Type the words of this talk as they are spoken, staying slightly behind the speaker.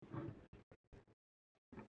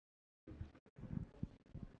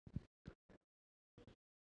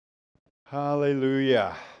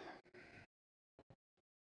Hallelujah.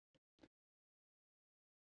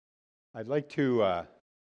 I'd like to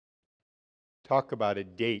talk about a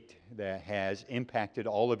date that has impacted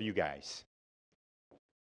all of you guys.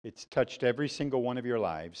 It's touched every single one of your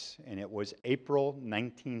lives, and it was April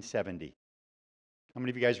 1970. How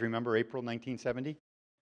many of you guys remember April 1970?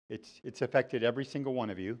 It's affected every single one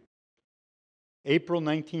of you. April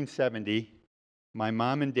 1970, my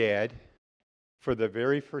mom and dad, for the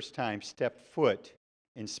very first time, stepped foot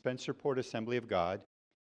in Spencerport Assembly of God.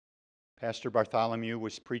 Pastor Bartholomew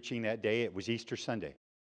was preaching that day. It was Easter Sunday.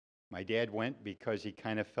 My dad went because he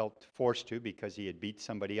kind of felt forced to because he had beat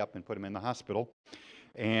somebody up and put him in the hospital.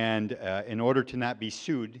 And in order to not be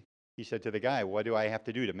sued, he said to the guy, "What do I have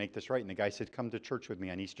to do to make this right?" And the guy said, "Come to church with me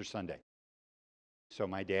on Easter Sunday." So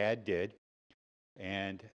my dad did.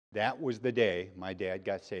 And that was the day my dad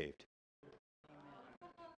got saved.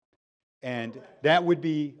 And that would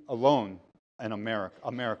be alone a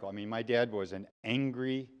miracle. I mean, my dad was an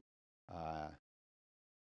angry, uh,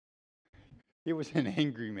 he was an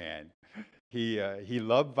angry man. He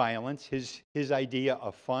loved violence. His idea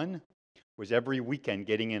of fun was every weekend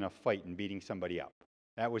getting in a fight and beating somebody up.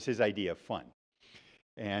 That was his idea of fun.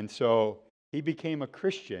 And so he became a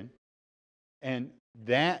Christian, and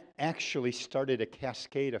that actually started a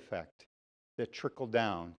cascade effect that trickled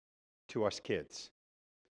down to us kids.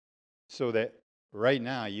 So that right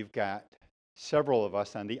now you've got several of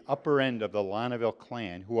us on the upper end of the Lonneville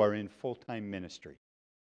clan who are in full-time ministry.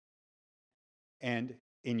 And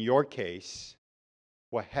in your case,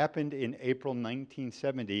 what happened in April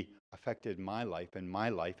 1970 affected my life, and my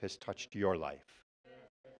life has touched your life.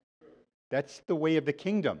 That's the way of the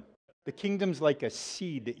kingdom. The kingdom's like a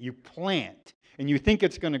seed that you plant, and you think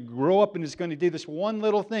it's going to grow up and it's going to do this one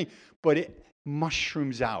little thing, but it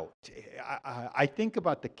mushrooms out. I think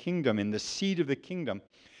about the kingdom and the seed of the kingdom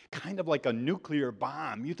kind of like a nuclear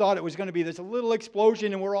bomb. You thought it was going to be this little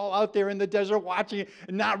explosion, and we're all out there in the desert watching it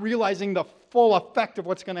and not realizing the full effect of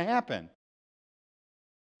what's going to happen.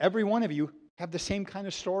 Every one of you have the same kind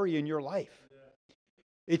of story in your life.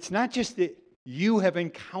 It's not just that you have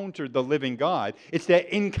encountered the living God, it's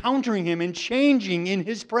that encountering Him and changing in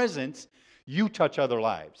His presence, you touch other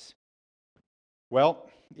lives. Well,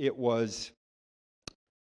 it was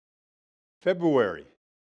February,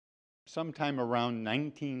 sometime around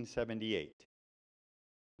 1978.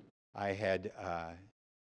 I had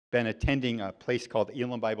been attending a place called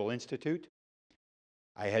Elam Bible Institute.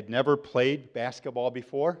 I had never played basketball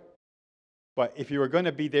before, but if you were going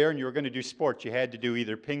to be there and you were going to do sports, you had to do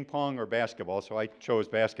either ping pong or basketball, so I chose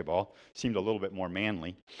basketball. Seemed a little bit more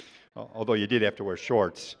manly, although you did have to wear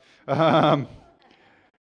shorts. And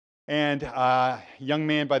a young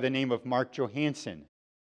man by the name of Mark Johansson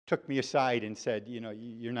took me aside and said, "You know,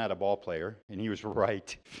 you're not a ball player," and he was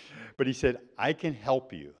right. But he said, "I can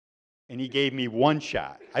help you." And he gave me one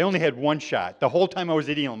shot. I only had one shot. The whole time I was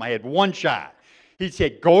at Elam, I had one shot. He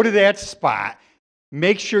said, "Go to that spot.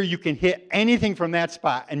 Make sure you can hit anything from that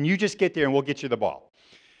spot, and you just get there and we'll get you the ball."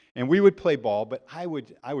 And we would play ball, but I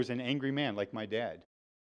was an angry man like my dad,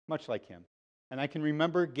 much like him. And I can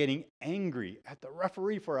remember getting angry at the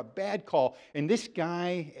referee for a bad call. And this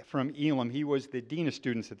guy from Elam, he was the dean of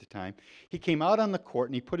students at the time, he came out on the court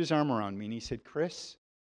and he put his arm around me and he said, "Chris,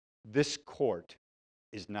 this court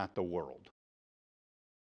is not the world."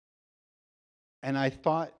 And I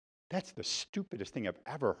thought, that's the stupidest thing I've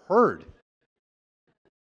ever heard.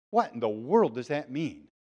 What in the world does that mean?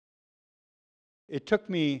 It took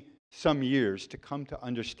me some years to come to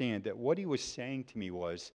understand that what he was saying to me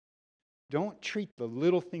was, don't treat the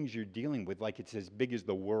little things you're dealing with like it's as big as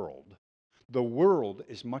the world. The world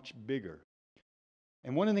is much bigger.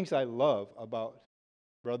 And one of the things I love about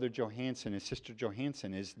Brother Johansson and Sister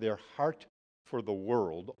Johansson is their heart for the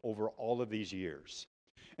world over all of these years.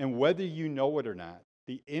 And whether you know it or not,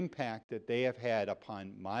 the impact that they have had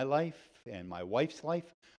upon my life and my wife's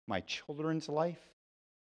life, my children's life,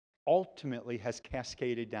 ultimately has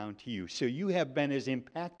cascaded down to you. So you have been as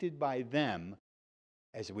impacted by them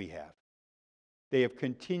as we have. They have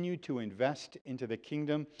continued to invest into the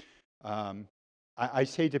kingdom. I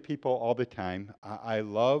say to people all the time, I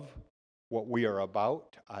love what we are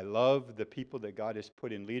about. I love the people that God has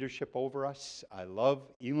put in leadership over us. I love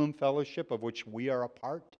Elam Fellowship, of which we are a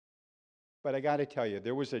part. But I got to tell you,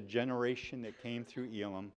 there was a generation that came through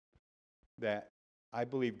Elam that I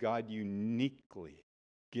believe God uniquely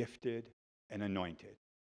gifted and anointed.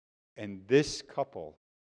 And this couple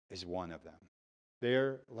is one of them.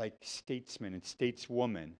 They're like statesmen and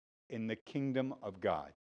stateswomen in the kingdom of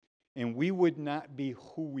God. And we would not be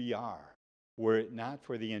who we are were it not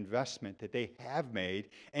for the investment that they have made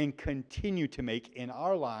and continue to make in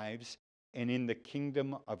our lives and in the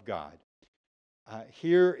kingdom of God.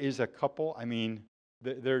 Here is a couple. I mean,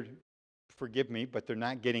 they're, forgive me, but they're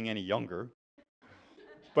not getting any younger.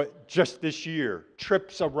 But just this year,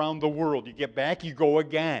 trips around the world. You get back, you go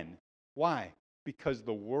again. Why? Because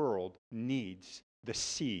the world needs the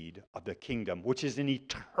seed of the kingdom, which is an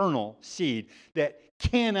eternal seed that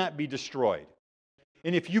cannot be destroyed.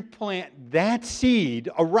 And if you plant that seed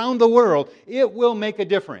around the world, it will make a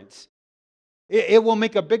difference. It will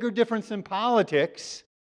make a bigger difference in politics.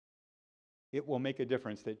 It will make a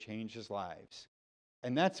difference that changes lives.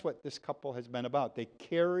 And that's what this couple has been about. They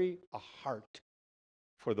carry a heart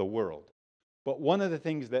for the world. But one of the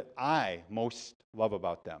things that I most love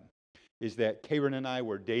about them is that Karen and I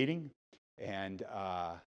were dating and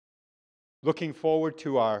looking forward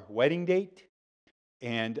to our wedding date.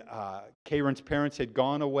 And Karen's parents had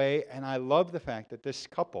gone away. And I love the fact that this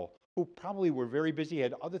couple, who probably were very busy,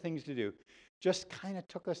 had other things to do, just kind of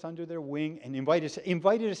took us under their wing and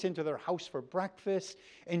invited us into their house for breakfast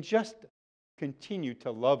and just continued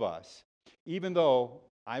to love us. Even though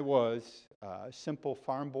I was a simple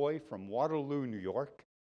farm boy from Waterloo, New York,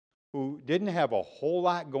 who didn't have a whole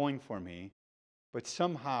lot going for me, but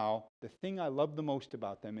somehow the thing I loved the most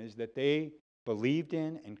about them is that they believed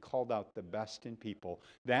in and called out the best in people,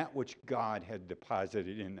 that which God had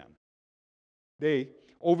deposited in them.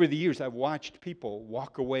 Over the years, I've watched people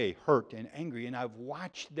walk away hurt and angry, and I've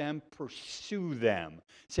watched them pursue them,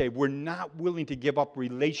 say, we're not willing to give up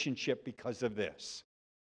relationship because of this.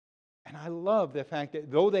 And I love the fact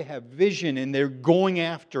that though they have vision and they're going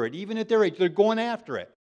after it, even at their age, they're going after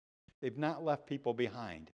it. They've not left people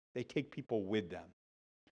behind. They take people with them.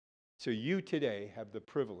 So you today have the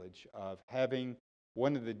privilege of having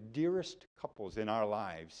one of the dearest couples in our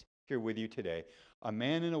lives here with you today, a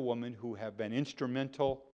man and a woman who have been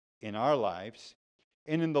instrumental in our lives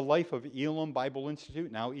and in the life of Elam Bible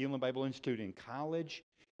Institute, now Elam Bible Institute in college,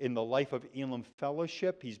 in the life of Elam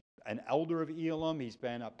Fellowship. He's an elder of Elam. He's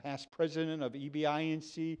been a past president of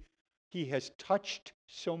EBINC. He has touched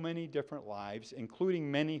so many different lives, including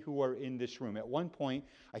many who are in this room. At one point,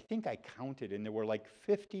 I think I counted, and there were like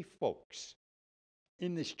 50 folks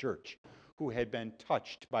in this church who had been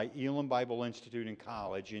touched by Elam Bible Institute in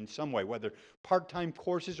college in some way, whether part-time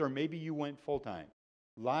courses or maybe you went full-time.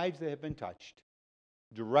 Lives that have been touched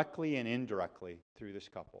directly and indirectly through this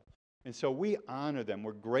couple. And so we honor them.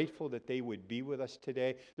 We're grateful that they would be with us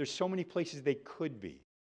today. There's so many places they could be,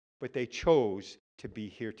 but they chose to be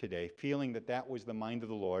here today, feeling that that was the mind of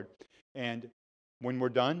the Lord. And when we're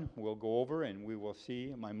done, we'll go over and we will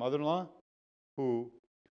see my mother-in-law, who,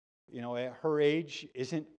 at her age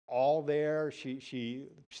isn't all there. She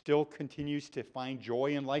still continues to find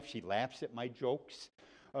joy in life. She laughs at my jokes.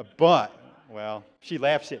 She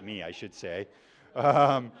laughs at me, I should say.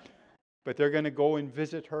 But they're going to go and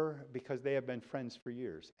visit her because they have been friends for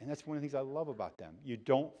years. And that's one of the things I love about them. You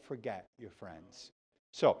don't forget your friends.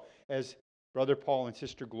 So, as Brother Paul and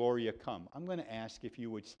Sister Gloria come, I'm going to ask if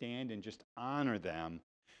you would stand and just honor them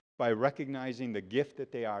by recognizing the gift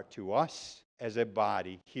that they are to us as a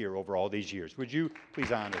body here over all these years. Would you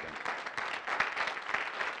please honor them?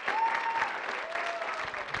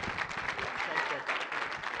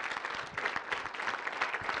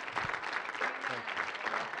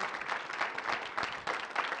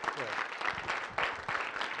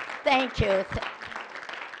 Thank you.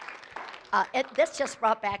 This just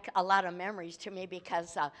brought back a lot of memories to me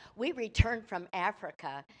because we returned from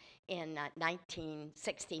Africa in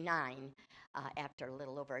 1969 after a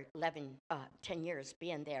little over 10 years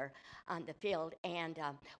being there on the field. And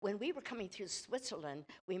when we were coming through Switzerland,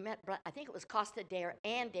 we met, I think it was Costa Dare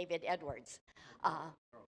and David Edwards.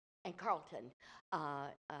 And Carlton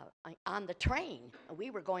on the train. We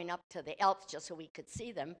were going up to the Alps just so we could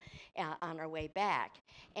see them on our way back.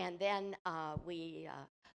 And then we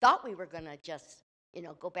thought we were going to just,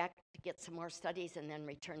 go back to get some more studies and then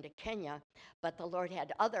return to Kenya. But the Lord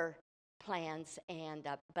had other plans, and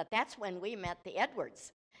but that's when we met the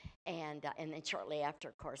Edwards. And then shortly after,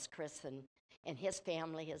 of course, Chris and his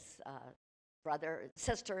family, his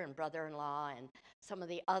sister and brother-in-law and some of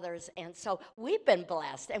the others. And so we've been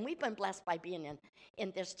blessed, and we've been blessed by being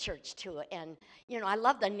in this church too. And I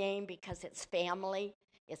love the name because it's family.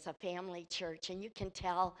 It's a family church, and you can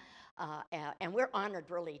tell, and we're honored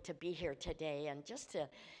really to be here today and just to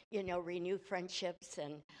renew friendships.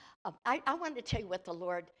 And I wanted to tell you what the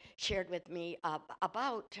Lord shared with me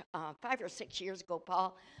about 5 or 6 years ago.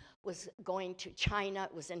 Paul was going to China.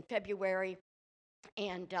 It was in February,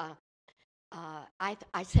 and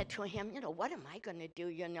I said to him, what am I going to do,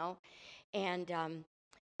 And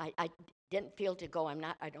I didn't feel to go.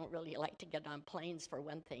 I don't really like to get on planes for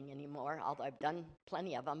one thing anymore, although I've done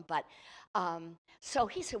plenty of them. But so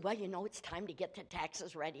he said, well, it's time to get the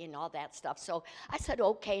taxes ready and all that stuff. So I said,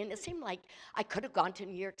 okay. And it seemed like I could have gone to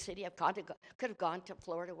New York City. Could have gone to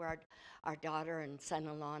Florida where our daughter and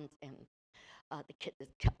son-in-law and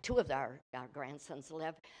two of our grandsons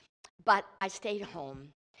live. But I stayed home,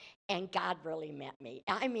 and God really met me.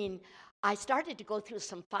 I mean, I started to go through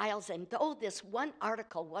some files, and though this one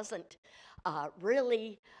article wasn't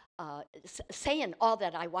really saying all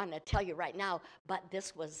that I want to tell you right now, but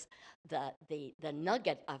this was the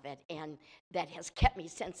nugget of it, and that has kept me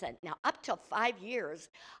since then. Now, up till 5 years,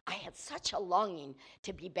 I had such a longing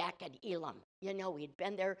to be back at Elam. We'd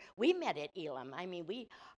been there. We met at Elam. I mean, we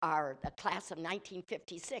are the class of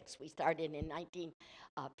 1956. We started in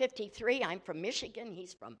 1953. I'm from Michigan.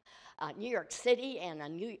 He's from New York City, and a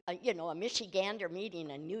Michigander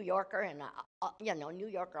meeting a New Yorker, and New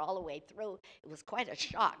Yorker all the way through. It was quite a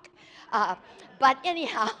shock. But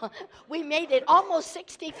anyhow, we made it almost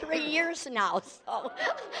 63 years now. So,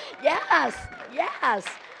 yes,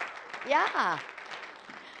 yeah.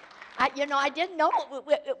 I didn't know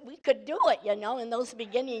we could do it, in those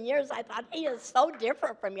beginning years. I thought, he is so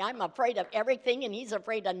different from me. I'm afraid of everything, and he's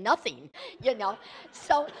afraid of nothing,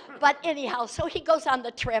 So, but anyhow, so he goes on the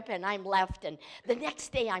trip, and I'm left, and the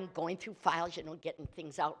next day I'm going through files, getting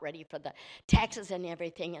things out ready for the taxes and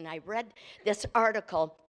everything, and I read this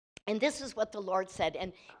article. And this is what the Lord said,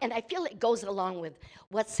 and I feel it goes along with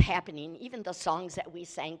what's happening, even the songs that we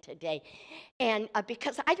sang today. And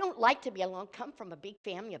because I don't like to be alone, come from a big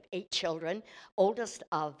family of 8 children, oldest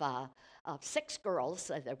of 6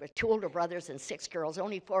 girls. There were 2 older brothers and 6 girls.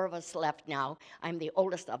 Only 4 of us left now. I'm the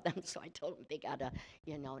oldest of them, so I told them they gotta,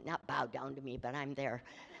 not bow down to me, but I'm their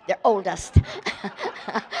oldest.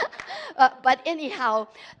 But anyhow,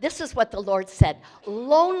 this is what the Lord said.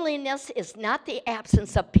 Loneliness is not the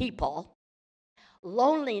absence of people.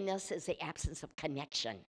 Loneliness is the absence of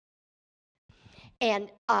connection.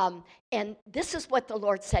 And this is what the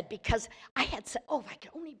Lord said, because I had said, if I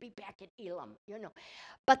could only be back at Elam,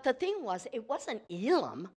 But the thing was, it wasn't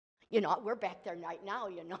Elam. We're back there right now,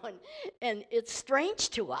 and it's strange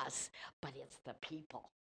to us, but it's the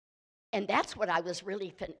people. And that's what I was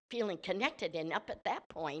really feeling connected in. Up at that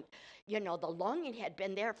point, the longing had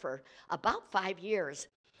been there for about 5 years.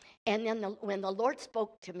 And then when the Lord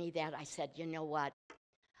spoke to me that, I said, you know what?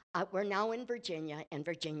 We're now in Virginia, and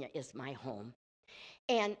Virginia is my home.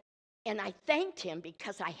 And I thanked him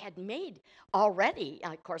because I had made already,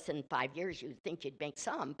 of course, in 5 years, you'd think you'd make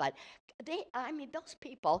some, but those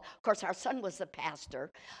people, of course, our son was the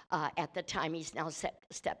pastor at the time. He's now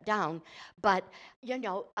stepped down. But,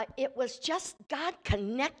 it was just God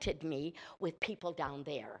connected me with people down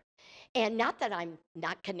there. And not that I'm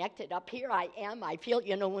not connected up here, I am. I feel,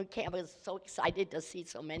 when I was so excited to see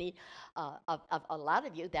so many of a lot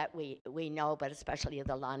of you that we know, but especially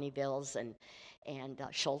the Lonnievilles and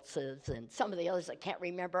Schultzes and some of the others. I can't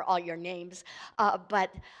remember all your names,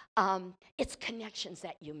 but it's connections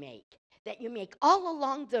that you make all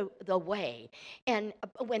along the way. And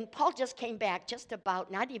when Paul just came back, just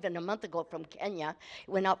about not even a month ago from Kenya,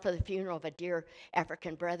 went out for the funeral of a dear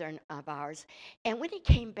African brethren of ours, and when he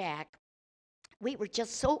came back, we were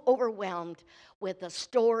just so overwhelmed with the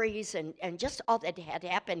stories and just all that had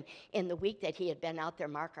happened in the week that he had been out there.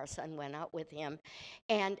 Mark, our son, went out with him.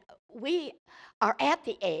 And we are at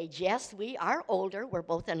the age, yes, we are older. We're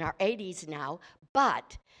both in our 80s now.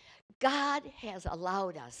 But God has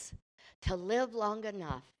allowed us to live long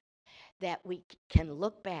enough that we can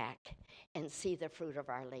look back and see the fruit of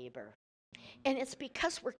our labor. And it's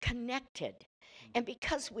because we're connected. And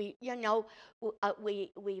because we've been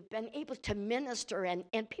able to minister,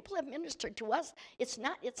 and people have ministered to us. It's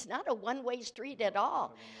not a one-way street at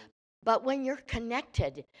all. But when you're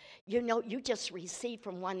connected, you just receive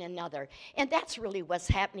from one another. And that's really what's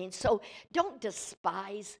happening. So don't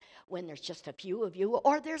despise when there's just a few of you,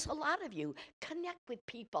 or there's a lot of you. Connect with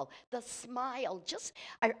people. The smile.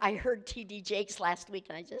 I heard T.D. Jakes last week,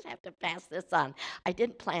 and I just have to pass this on. I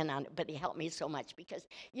didn't plan on it, but he helped me so much because,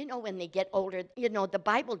 when they get older, the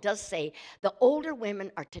Bible does say the older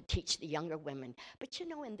women are to teach the younger women. But,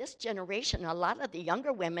 in this generation, a lot of the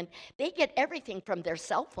younger women, they get everything from their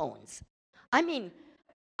cell phones. I mean,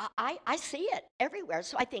 I see it everywhere.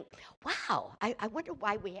 So I think, wow, I wonder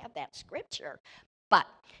why we have that scripture. But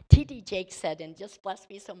T.D. Jakes said, and just blessed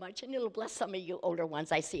me so much, and it'll bless some of you older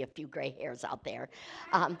ones. I see a few gray hairs out there,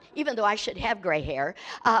 even though I should have gray hair.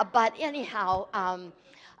 But anyhow,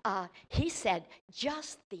 he said,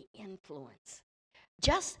 just the influence.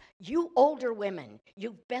 Just you older women,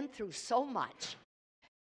 you've been through so much.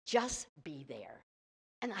 Just be there.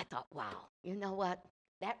 And I thought, wow, you know what?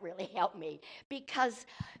 That really helped me because,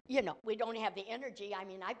 we don't have the energy. I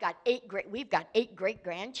mean, we've got 8 great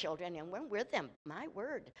grandchildren, and when we're with them, my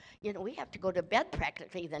word, we have to go to bed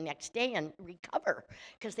practically the next day and recover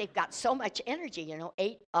because they've got so much energy,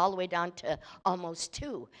 8 all the way down to almost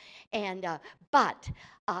 2. And, but,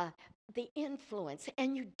 the influence,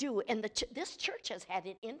 and you do, and this church has had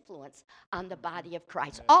an influence on the body of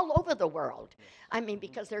Christ all over the world. I mean,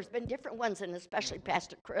 because there's been different ones, and especially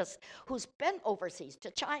Pastor Chris, who's been overseas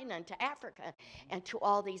to China and to Africa and to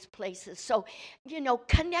all these places. So,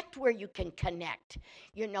 connect where you can connect.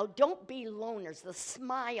 Don't be loners. The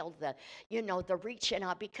smile, the reaching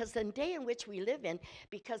out, because the day in which we live in,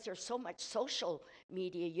 because there's so much social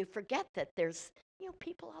media, you forget that there's,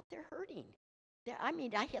 people out there hurting. I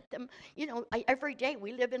mean, I hit them, every day.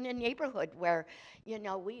 We live in a neighborhood where,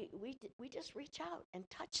 we just reach out and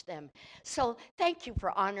touch them. So thank you for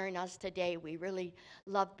honoring us today. We really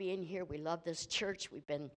love being here. We love this church. We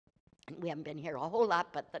haven't been here a whole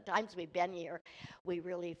lot, but the times we've been here, we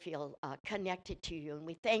really feel connected to you. And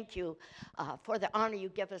we thank you for the honor you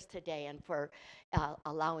give us today and for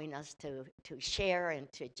allowing us to share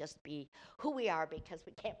and to just be who we are, because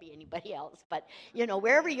we can't be anybody else. But,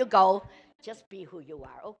 wherever you go, just be who you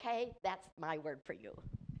are, okay? That's my word for you.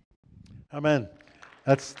 Amen.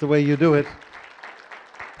 That's the way you do it.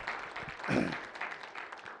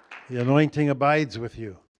 The anointing abides with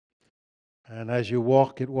you. And as you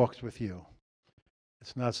walk, it walks with you.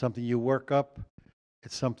 It's not something you work up.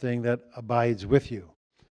 It's something that abides with you.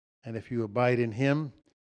 And if you abide in Him,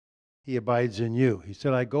 He abides in you. He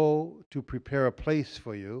said, I go to prepare a place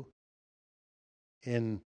for you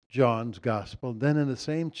in John's Gospel. Then in the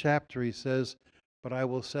same chapter, He says, but I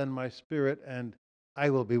will send my Spirit and I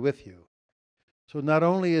will be with you. So not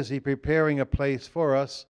only is He preparing a place for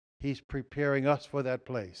us, He's preparing us for that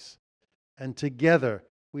place. And together,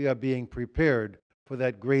 we are being prepared for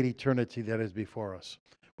that great eternity that is before us.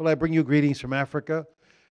 Well, I bring you greetings from Africa.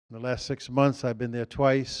 In the last 6 months, I've been there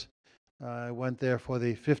twice. I went there for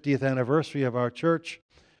the 50th anniversary of our church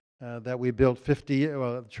that we built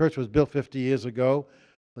the church was built 50 years ago.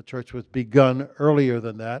 The church was begun earlier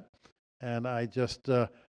than that. And I just got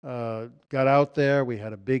out there. We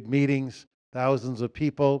had a big meetings, thousands of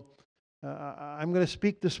people. I'm going to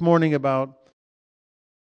speak this morning about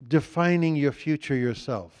defining your future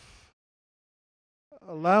yourself.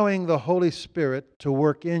 Allowing the Holy Spirit to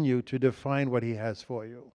work in you to define what He has for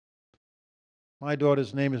you. My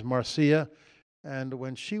daughter's name is Marcia, and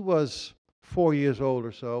when she was 4 years old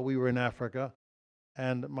or so, we were in Africa,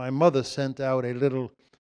 and my mother sent out a little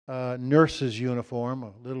nurse's uniform,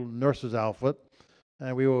 a little nurse's outfit,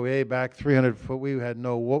 and we were way back 300 foot. We had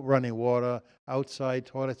no running water, outside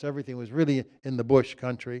toilets, everything was really in the bush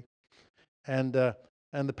country. And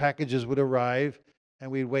the packages would arrive, and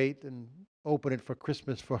we'd wait and open it for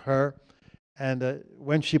Christmas for her. And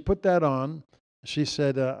when she put that on, she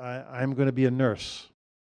said, I'm going to be a nurse.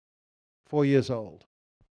 4 years old.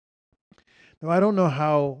 Now, I don't know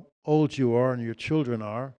how old you are and your children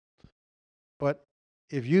are, but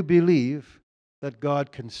if you believe that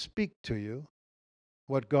God can speak to you,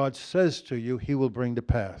 what God says to you, He will bring to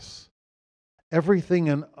pass. Everything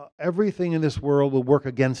in this world will work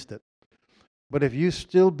against it. But if you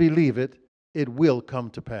still believe it, it will come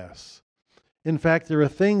to pass. In fact, there are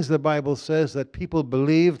things the Bible says that people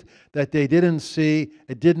believed that they didn't see.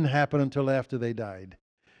 It didn't happen until after they died.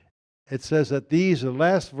 It says that these, the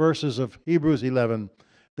last verses of Hebrews 11,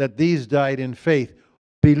 that these died in faith,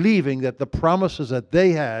 believing that the promises that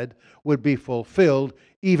they had would be fulfilled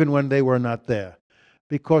even when they were not there.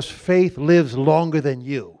 Because faith lives longer than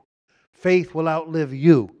you. Faith will outlive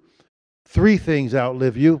you. 3 things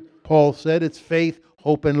outlive you. Paul said it's faith,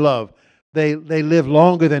 hope, and love. They live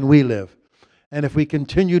longer than we live. And if we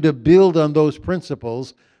continue to build on those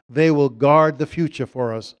principles, they will guard the future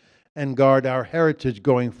for us and guard our heritage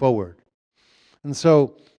going forward. And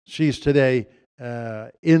so she's today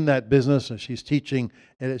in that business, and she's teaching.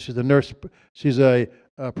 And she's a nurse. She's a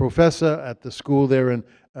professor at the school there in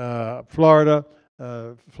Florida,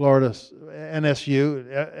 NSU,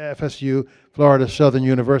 FSU, Florida Southern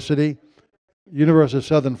University. University of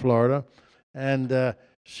Southern Florida, and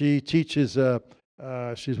she teaches,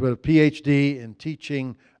 she's with a PhD in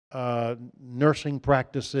teaching nursing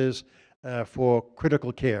practices for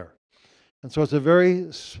critical care. And so it's a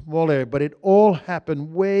very small area, but it all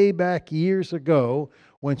happened way back years ago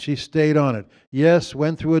when she stayed on it. Yes,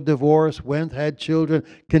 went through a divorce, had children,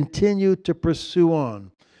 continued to pursue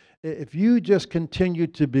on. If you just continue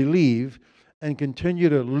to believe and continue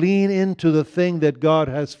to lean into the thing that God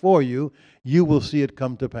has for you, you will see it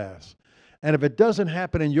come to pass. And if it doesn't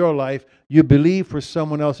happen in your life, you believe for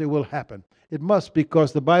someone else it will happen. It must,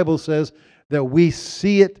 because the Bible says that we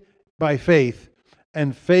see it by faith,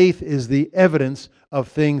 and faith is the evidence of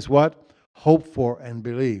things what? Hoped for and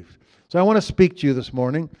believed. So I want to speak to you this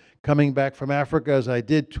morning, coming back from Africa, as I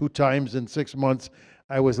did 2 times in 6 months.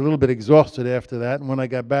 I was a little bit exhausted after that, and when I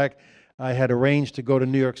got back, I had arranged to go to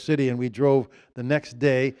New York City, and we drove the next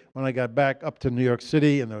day when I got back up to New York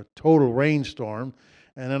City in a total rainstorm.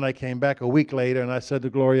 And then I came back a week later, and I said to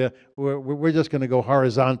Gloria, we're just going to go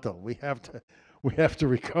horizontal. We have to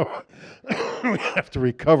recover. We have to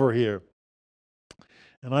recover here.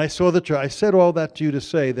 And I saw the church. I said all that to you to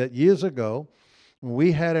say that years ago,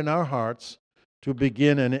 we had in our hearts to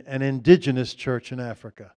begin an indigenous church in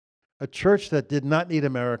Africa, a church that did not need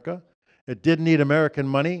America. It didn't need American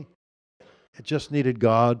money. It just needed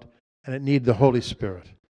God, and it needed the Holy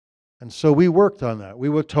Spirit. And so we worked on that. We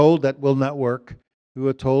were told that will not work. We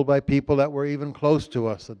were told by people that were even close to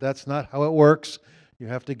us that that's not how it works. You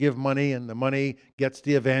have to give money, and the money gets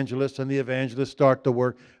the evangelist, and the evangelists start the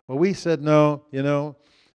work. Well, we said, no,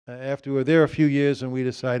 after we were there a few years, and we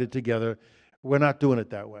decided together, we're not doing it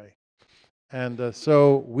that way. And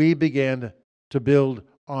so we began to build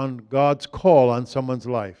on God's call on someone's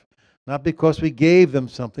life. Not because we gave them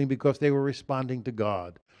something, because they were responding to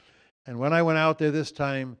God. And when I went out there this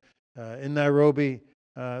time in Nairobi,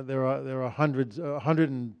 there are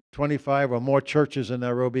 125 or more churches in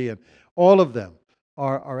Nairobi, and all of them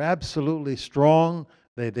are absolutely strong.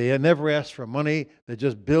 They never ask for money. They're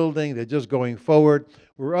just building. They're just going forward.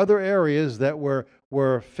 Where other areas that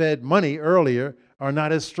were fed money earlier are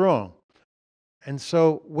not as strong. And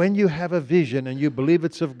so when you have a vision and you believe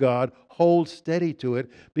it's of God, hold steady to it,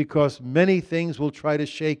 because many things will try to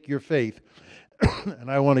shake your faith. And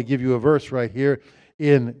I want to give you a verse right here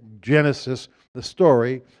in Genesis, the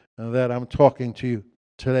story that I'm talking to you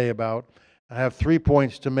today about. I have 3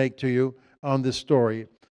 points to make to you on this story.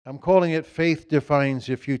 I'm calling it Faith Defines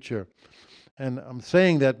Your Future. And I'm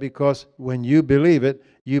saying that because when you believe it,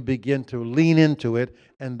 you begin to lean into it,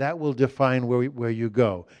 and that will define where you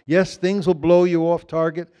go. Yes, things will blow you off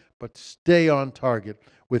target, but stay on target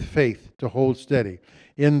with faith to hold steady.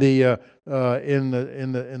 In the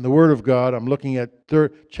Word of God, I'm looking at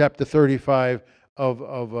chapter 35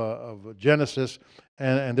 of Genesis,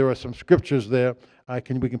 and there are some scriptures there.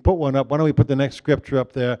 We can put one up. Why don't we put the next scripture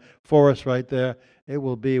up there for us right there? It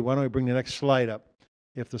will be, why don't we bring the next slide up?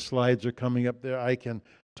 If the slides are coming up there, I can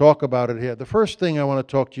talk about it here. The first thing I want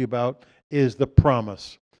to talk to you about is the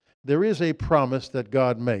promise. There is a promise that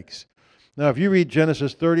God makes. Now, if you read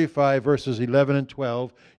Genesis 35, verses 11 and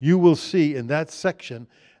 12, you will see in that section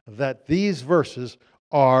that these verses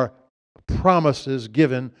are promises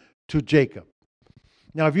given to Jacob.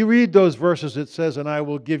 Now, if you read those verses, it says, and I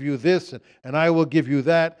will give you this, and I will give you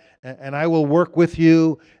that, and I will work with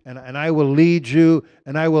you, and I will lead you,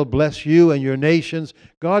 and I will bless you and your nations.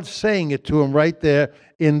 God's saying it to him right there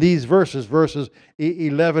in these verses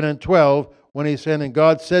 11 and 12, when he said, and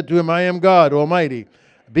God said to him, I am God Almighty.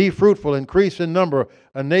 Be fruitful, increase in number.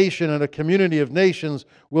 A nation and a community of nations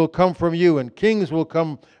will come from you, and kings will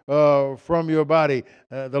come from your body.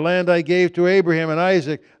 The land I gave to Abraham and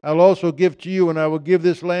Isaac, I'll also give to you, and I will give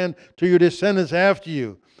this land to your descendants after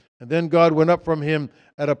you. And then God went up from him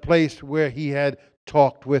at a place where he had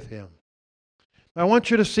talked with him. Now, I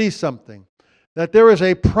want you to see something, that there is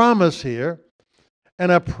a promise here,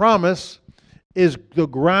 and a promise is the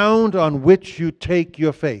ground on which you take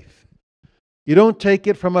your faith. You don't take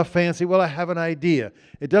it from a fancy, well, I have an idea.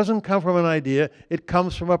 It doesn't come from an idea. It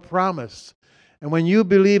comes from a promise. And when you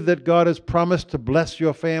believe that God has promised to bless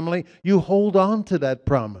your family, you hold on to that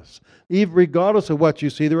promise. Even regardless of what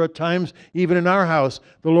you see, there are times, even in our house,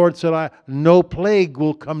 the Lord said, no plague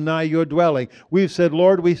will come nigh your dwelling. We've said,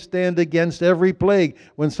 Lord, we stand against every plague.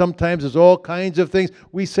 When sometimes there's all kinds of things,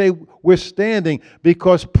 we say we're standing,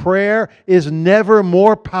 because prayer is never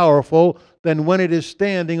more powerful than when it is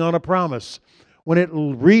standing on a promise. When it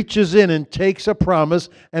reaches in and takes a promise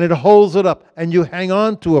and it holds it up, and you hang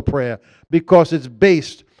on to a prayer because it's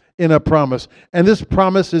based in a promise. And this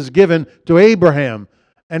promise is given to Abraham.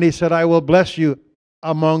 And he said, I will bless you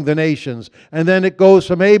among the nations. And then it goes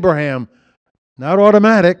from Abraham. Not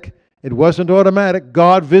automatic. It wasn't automatic.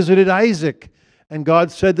 God visited Isaac, and God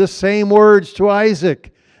said the same words to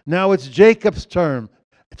Isaac. Now it's Jacob's turn.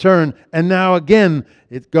 And now again,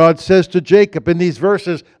 God says to Jacob in these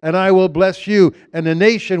verses, and I will bless you, and a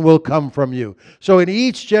nation will come from you. So in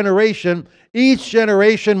each generation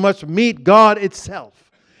must meet God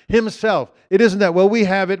himself. It isn't that, well, we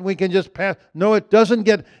have it and we can just pass. No, it doesn't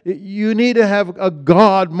get, you need to have a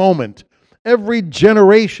God moment. Every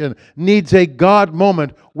generation needs a God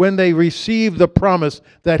moment when they receive the promise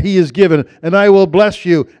that He has given. And I will bless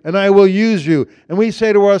you, and I will use you. And we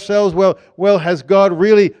say to ourselves, well, has God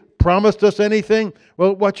really promised us anything?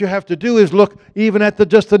 Well, what you have to do is look even at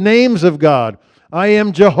just the names of God. I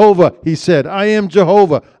am Jehovah, He said. I am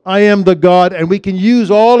Jehovah. I am the God, and we can use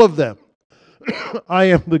all of them. I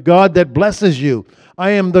am the God that blesses you.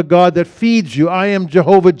 I am the God that feeds you. I am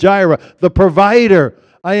Jehovah Jireh, the provider.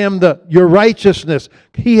 I am your righteousness.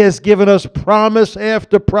 He has given us promise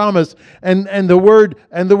after promise, and the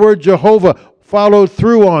word Jehovah followed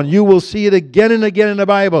through on. You will see it again and again in the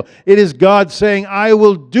Bible. It is God saying, I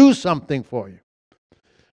will do something for you.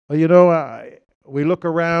 Well, we look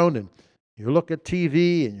around and you look at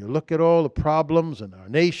TV and you look at all the problems in our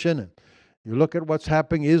nation, and you look at what's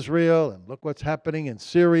happening in Israel, and look what's happening in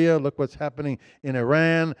Syria, look what's happening in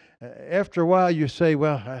Iran. After a while you say,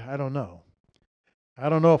 well, I don't know. I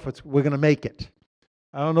don't know if we're going to make it.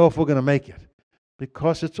 I don't know if we're going to make it,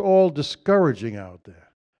 because it's all discouraging out there.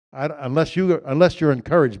 Unless you're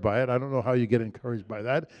encouraged by it. I don't know how you get encouraged by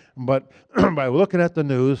that, but by looking at the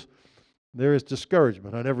news, there is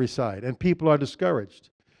discouragement on every side, and people are discouraged.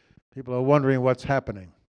 People are wondering what's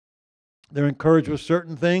happening. They're encouraged with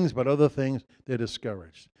certain things, but other things they're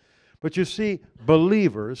discouraged. But you see,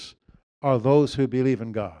 believers are those who believe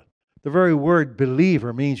in God. The very word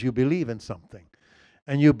believer means you believe in something,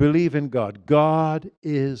 and you believe in God. God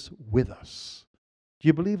is with us. Do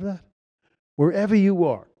you believe that? Wherever you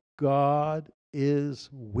are, God is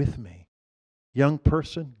with me. Young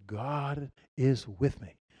person, God is with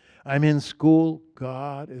me. I'm in school,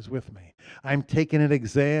 God is with me. I'm taking an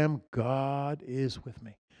exam, God is with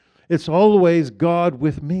me. It's always God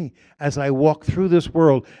with me as I walk through this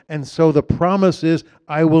world. And so the promise is,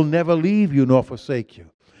 I will never leave you nor forsake you.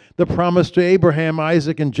 The promise to Abraham,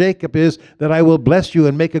 Isaac, and Jacob is that I will bless you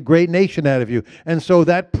and make a great nation out of you. And so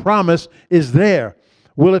that promise is there.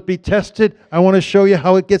 Will it be tested? I want to show you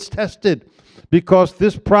how it gets tested, because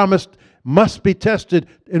this promise must be tested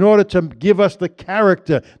in order to give us the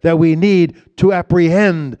character that we need to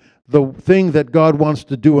apprehend the thing that God wants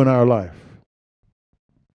to do in our life.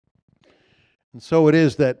 And so it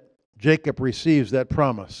is that Jacob receives that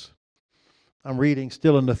promise. I'm reading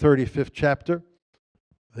still in the 35th chapter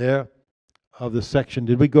there of the section.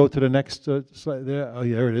 Did we go to the next slide there? Oh,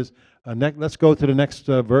 yeah, there it is. Let's go to the next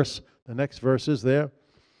verse. The next verse is there.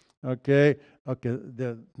 Okay.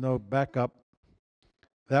 No, back up.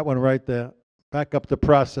 That one right there. Back up the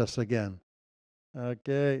process again.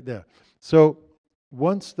 Okay, there. So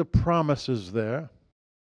once the promise is there,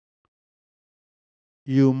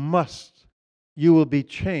 you will be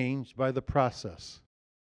changed by the process.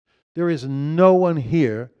 There is no one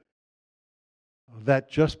here that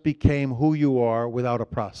just became who you are without a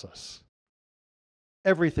process.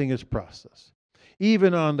 Everything is processed.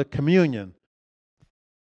 Even on the communion,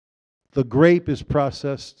 the grape is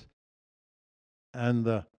processed and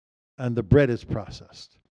the bread is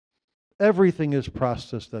processed. Everything is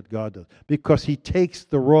processed that God does, because He takes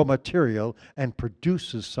the raw material and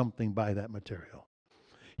produces something by that material.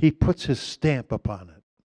 He puts His stamp upon it.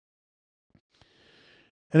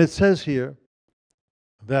 And it says here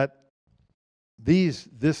that this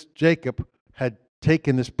Jacob had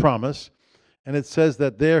taken this promise, and it says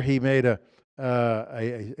that there he made a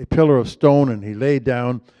pillar of stone, and he laid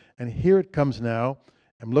down. And here it comes now.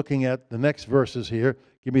 I'm looking at the next verses here.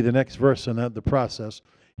 Give me the next verse in the process.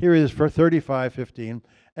 Here it is for 35:15.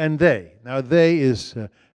 And they is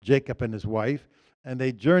Jacob and his wife, and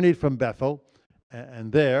they journeyed from Bethel,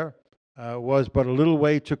 and there was but a little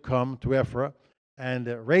way to come to Ephraim. And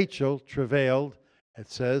Rachel travailed, it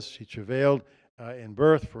says, she travailed in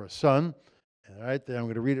birth for a son. All right, there I'm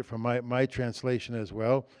going to read it from my translation as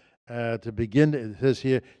well. To begin, it says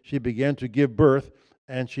here, she began to give birth,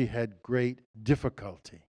 and she had great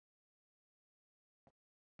difficulty.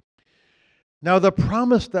 Now, the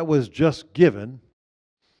promise that was just given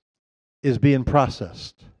is being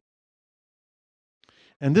processed.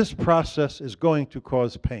 And this process is going to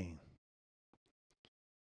cause pain,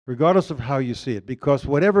 regardless of how you see it, because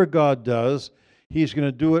whatever God does, He's going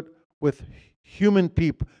to do it with human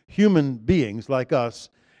beings like us,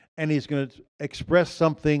 and He's going to express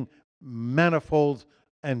something manifold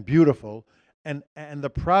and beautiful, and the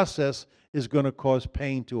process is going to cause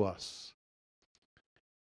pain to us.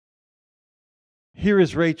 Here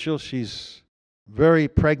is Rachel. She's very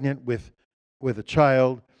pregnant with a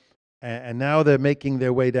child, and now they're making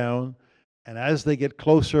their way down, and as they get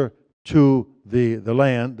closer to the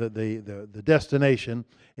land, the destination,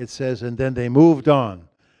 it says, and then they moved on.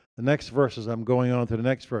 The next verses, I'm going on to the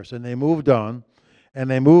next verse. And they moved on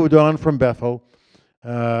from Bethel,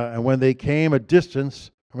 And when they came a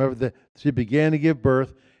distance, remember that she began to give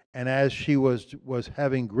birth, and as she was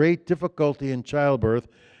having great difficulty in childbirth,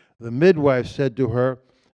 the midwife said to her,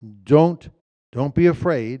 Don't be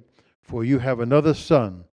afraid, for you have another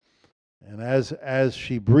son. And as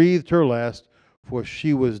she breathed her last, for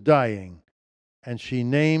she was dying, and she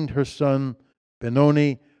named her son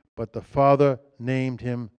Benoni, but the father named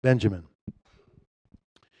him Benjamin.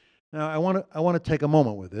 Now, I want to take a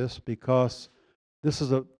moment with this, because this is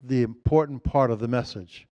the important part of the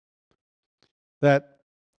message. That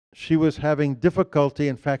she was having difficulty.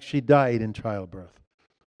 In fact, she died in childbirth.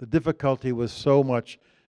 The difficulty was so much,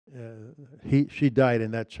 she died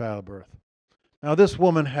in that childbirth. Now, this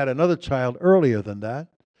woman had another child earlier than that.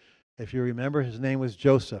 If you remember, his name was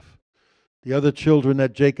Joseph. The other children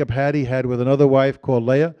that Jacob had, he had with another wife called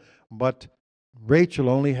Leah, but Rachel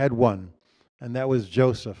only had one, and that was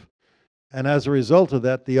Joseph. And as a result of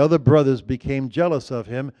that, the other brothers became jealous of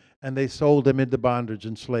him, and they sold him into bondage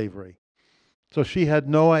and slavery. So she had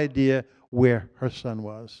no idea where her son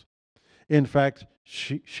was. In fact,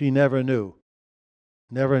 she never knew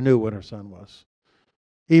what her son was.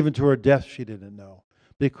 Even to her death, she didn't know,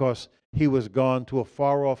 because he was gone to a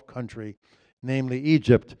far-off country, namely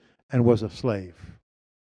Egypt, and was a slave.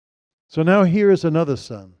 So now here is another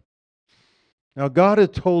son. Now God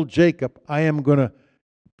had told Jacob, I am going to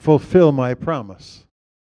fulfill my promise.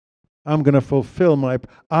 I am going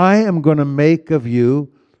to make of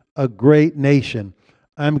you a great nation.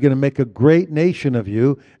 I'm going to make a great nation of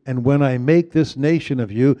you, and when I make this nation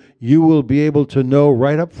of you, you will be able to know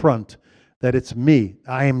right up front that it's me.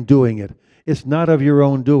 I am doing it. It's not of your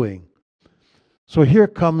own doing. So here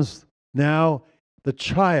comes now the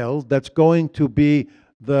child that's going to be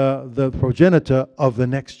the progenitor of the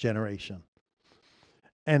next generation.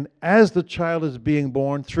 And as the child is being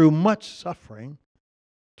born through much suffering,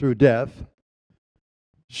 through death,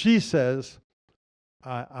 she says,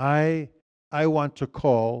 I want to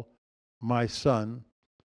call my son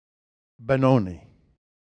Benoni.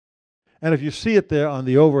 And if you see it there on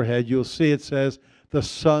the overhead, you'll see it says, the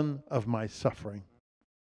son of my suffering.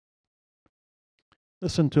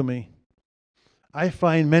 Listen to me. I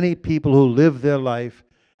find many people who live their life,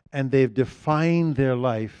 and they've defined their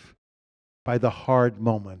life by the hard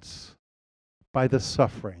moments, by the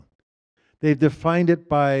suffering. They've defined it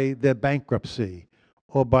by their bankruptcy,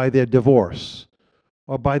 or by their divorce,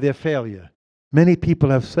 or by their failure. Many people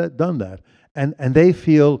have done that, and they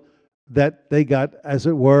feel that they got, as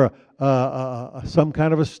it were, some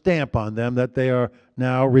kind of a stamp on them that they are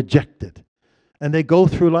now rejected. And they go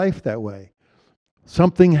through life that way.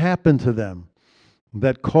 Something happened to them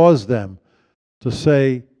that caused them to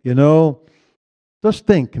say, just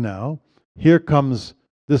think now, here comes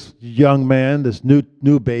this young man, this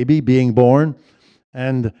new baby being born,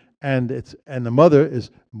 and the mother is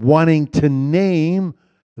wanting to name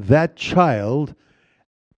that child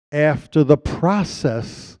after the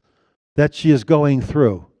process that she is going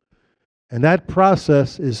through. And that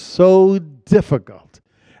process is so difficult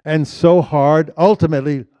and so hard,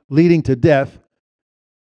 ultimately leading to death,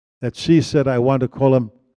 that she said, I want to call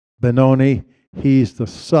him Benoni. He's the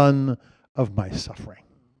son of my suffering.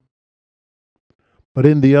 But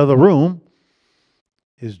in the other room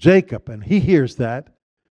is Jacob, and he hears that,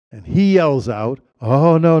 and he yells out,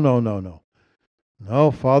 oh, no.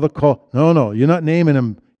 No, Father, you're not naming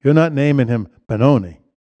him Benoni.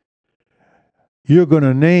 You're going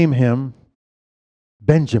to name him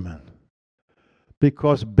Benjamin,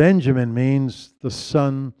 because Benjamin means the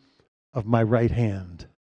son of my right hand.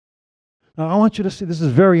 Now, I want you to see, this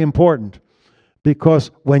is very important,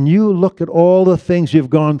 because when you look at all the things you've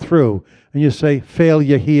gone through, and you say,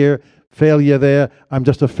 failure here, failure there, I'm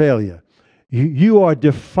just a failure. You are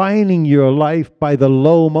defining your life by the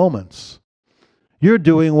low moments. You're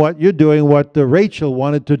doing what Rachel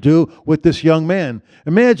wanted to do with this young man.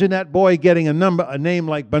 Imagine that boy getting a name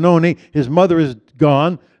like Benoni. His mother is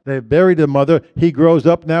gone. They buried the mother. He grows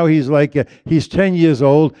up now. He's 10 years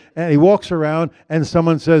old, and he walks around, and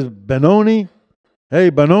someone says, Benoni? Hey,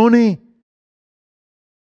 Benoni?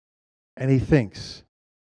 And he thinks,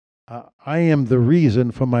 I am the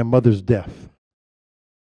reason for my mother's death.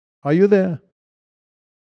 Are you there?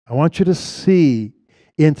 I want you to see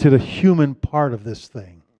into the human part of this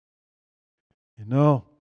thing.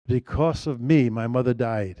 Because of me, my mother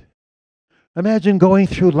died. Imagine going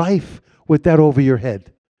through life with that over your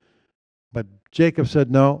head. But Jacob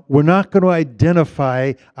said, no, we're not going to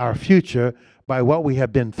identify our future by what we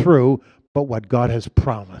have been through, but what God has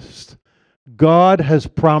promised. God has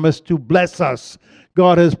promised to bless us.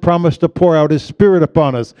 God has promised to pour out His Spirit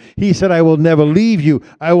upon us. He said, I will never leave you.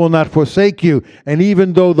 I will not forsake you. And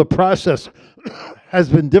even though the process has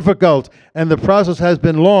been difficult and the process has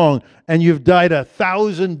been long and you've died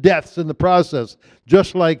 1,000 deaths in the process,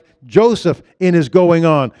 just like Joseph in his going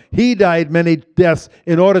on. He died many deaths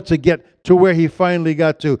in order to get to where he finally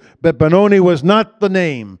got to. But Benoni was not the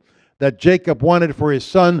name that Jacob wanted for his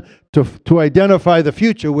son to identify the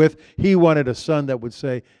future with. He wanted a son that would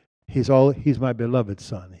say, he's my beloved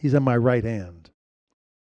son. He's in my right hand.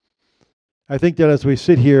 I think that as we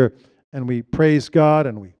sit here and we praise God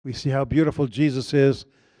and we see how beautiful Jesus is,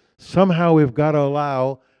 somehow we've got to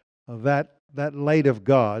allow that light of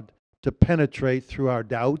God to penetrate through our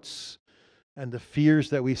doubts and the fears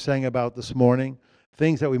that we sang about this morning,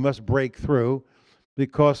 things that we must break through,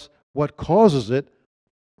 because what causes it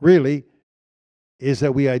really is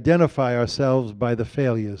that we identify ourselves by the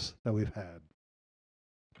failures that we've had.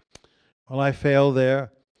 Well, I failed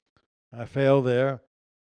there.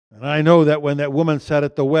 And I know that when that woman sat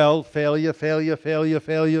at the well, failure,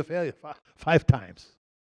 5 times.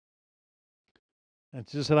 And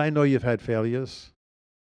she said, I know you've had failures.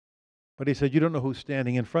 But he said, you don't know who's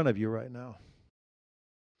standing in front of you right now.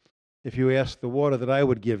 If you ask the water that I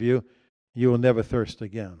would give you, you will never thirst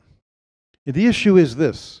again. And the issue is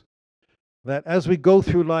this, that as we go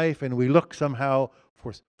through life and we look somehow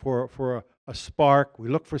for a spark, we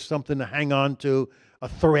look for something to hang on to, a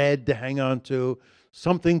thread to hang on to,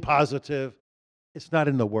 something positive, it's not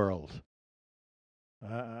in the world.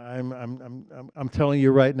 I'm telling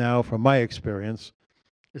you right now, from my experience,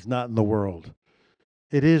 it's not in the world.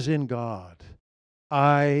 It is in God.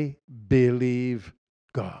 I believe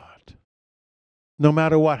God. No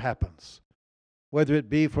matter what happens, whether it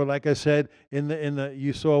be for, like I said,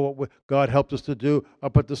 you saw what God helped us to do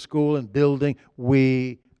up at the school and building.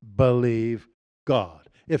 We believe God.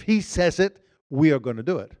 If He says it, we are going to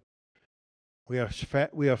do it. We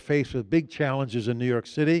are faced with big challenges in New York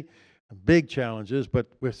City, big challenges, but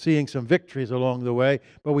we're seeing some victories along the way,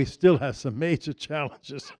 but we still have some major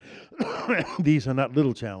challenges. These are not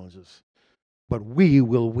little challenges, but we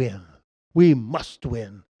will win. We must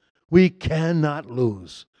win. We cannot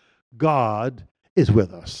lose. God is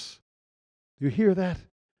with us. You hear that?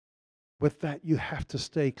 With that, you have to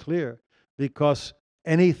stay clear, because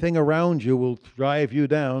anything around you will drive you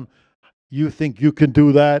down. You think you can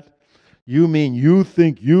do that? You mean you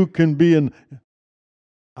think you can be in?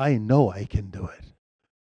 I know I can do it.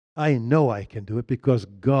 I know I can do it because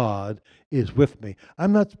God is with me.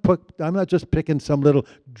 I'm not just picking some little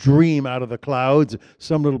dream out of the clouds,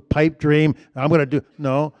 some little pipe dream. I'm going to do.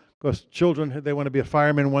 No, because children, they want to be a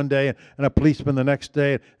fireman one day and a policeman the next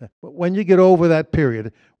day. But when you get over that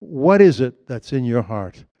period, what is it that's in your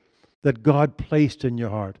heart that God placed in your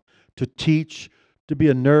heart? To teach, to be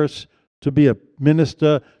a nurse, to be a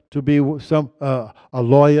minister, to be a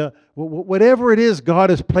lawyer, whatever it is God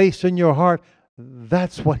has placed in your heart,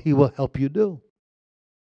 that's what He will help you do.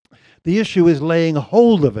 The issue is laying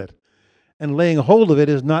hold of it. And laying hold of it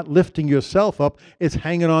is not lifting yourself up, it's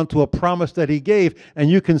hanging on to a promise that He gave. And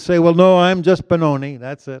you can say, well, no, I'm just Benoni.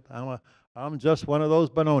 That's it. I'm just one of those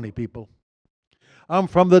Benoni people. I'm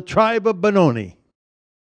from the tribe of Benoni.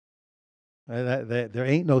 There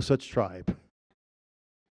ain't no such tribe.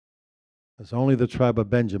 It's only the tribe of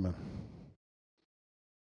Benjamin.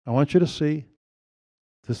 I want you to see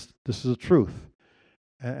this is the truth.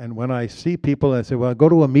 And when I see people and I say, well, I go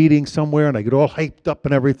to a meeting somewhere and I get all hyped up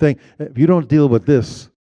and everything, if you don't deal with this,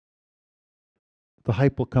 the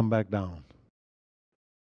hype will come back down.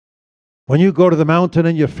 When you go to the mountain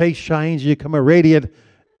and your face shines, you come radiant,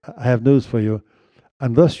 I have news for you.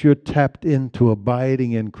 Unless you're tapped into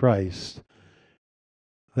abiding in Christ,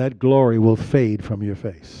 that glory will fade from your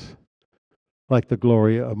face, like the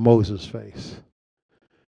glory of Moses' face.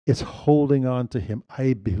 It's holding on to Him.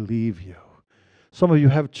 I believe you. Some of you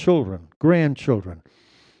have children, grandchildren,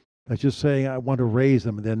 that you're saying, I want to raise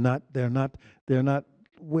them. They're not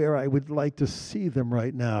where I would like to see them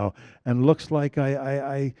right now. And looks like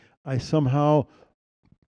I somehow,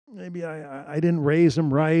 maybe I didn't raise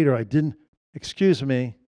them right, or I didn't. Excuse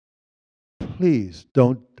me. Please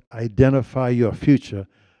don't identify your future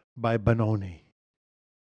by Benoni.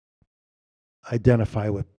 Identify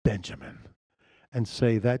with Benjamin and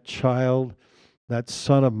say, that child, that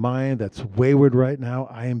son of mine that's wayward right now,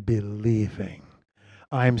 I am believing.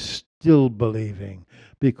 I'm still believing,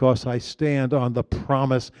 because I stand on the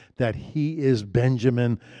promise that he is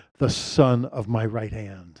Benjamin, the son of my right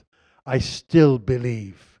hand. I still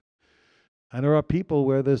believe. And there are people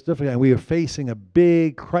where there's difficulty, and we are facing a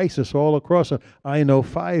big crisis all across. I know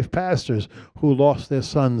 5 pastors who lost their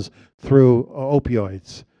sons through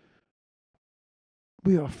opioids.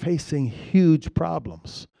 We are facing huge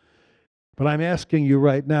problems. But I'm asking you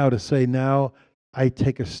right now to say, now I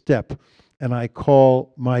take a step and I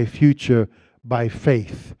call my future by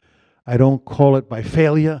faith. I don't call it by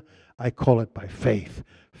failure, I call it by faith.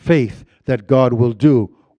 Faith that God will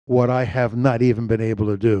do what I have not even been able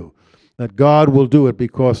to do. That God will do it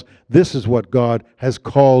because this is what God has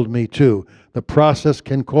called me to. The process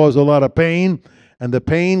can cause a lot of pain, and the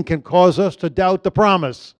pain can cause us to doubt the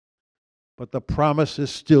promise. But the promise is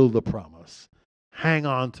still the promise. Hang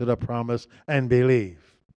on to the promise and believe.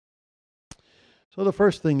 So the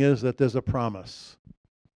first thing is that there's a promise.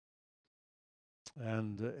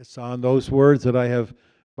 And it's on those words that I have,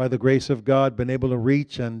 by the grace of God, been able to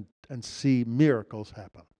reach and see miracles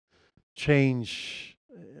happen. Change,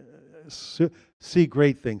 see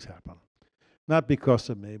great things happen. Not because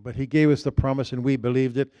of me, but He gave us the promise and we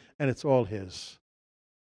believed it, and it's all His.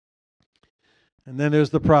 And then there's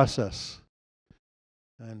the process.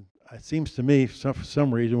 And it seems to me, for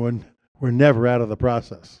some reason, we're never out of the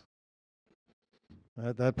process.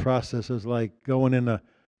 That process is like going in a,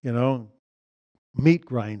 meat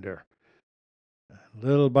grinder.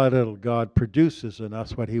 Little by little, God produces in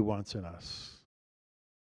us what He wants in us.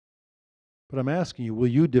 But I'm asking you, will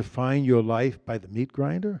you define your life by the meat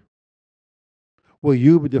grinder? Will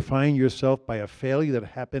you define yourself by a failure that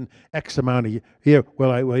happened X amount of years?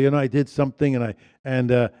 I did something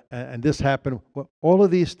and this happened. Well, all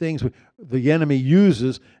of these things the enemy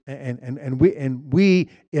uses, and we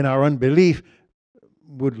in our unbelief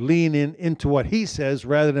would lean into what he says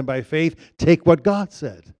rather than by faith take what God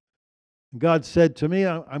said. God said to me,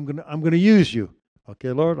 I'm going to use you.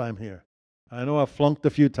 Okay, Lord, I'm here. I know I flunked a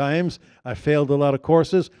few times. I failed a lot of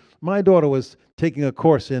courses. My daughter was taking a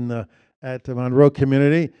course at the Monroe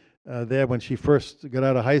Community there when she first got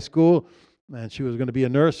out of high school, and she was going to be a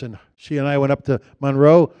nurse. And she and I went up to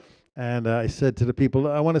Monroe, and I said to the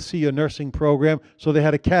people, I want to see your nursing program. So they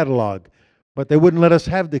had a catalog, but they wouldn't let us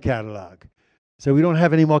have the catalog. So we don't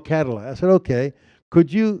have any more catalog. I said, okay,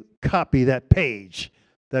 could you copy that page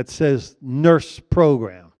that says nursing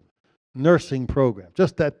program,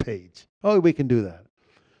 just that page? Oh, we can do that.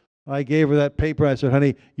 I gave her that paper. I said,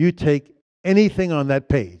 honey, you take anything on that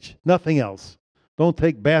page, nothing else. Don't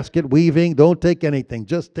take basket weaving. Don't take anything.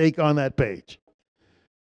 Just take on that page,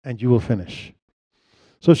 and you will finish.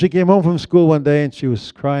 So she came home from school one day, and she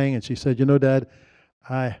was crying, and she said, Dad,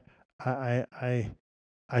 I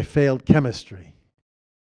failed chemistry.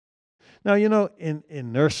 Now,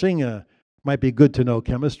 in nursing, it might be good to know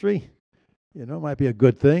chemistry. It might be a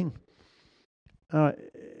good thing.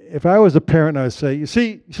 If I was a parent, I would say, you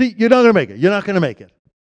see, you're not going to make it. You're not going to make it.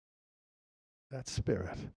 That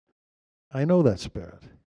spirit. I know that spirit.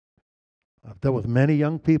 I've dealt with many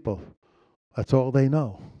young people. That's all they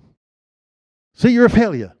know. See, you're a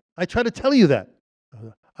failure. I try to tell you that.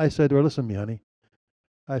 I said, well, listen to me, honey.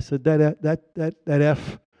 I said, that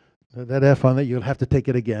F on it, you'll have to take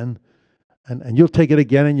it again. And you'll take it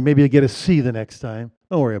again, and maybe you'll get a C the next time.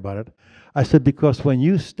 Don't worry about it. I said, because when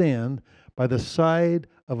you stand by the side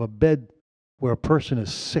of a bed where a person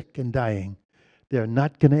is sick and dying, they're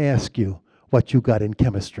not going to ask you what you got in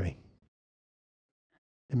chemistry.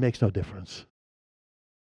 It makes no difference.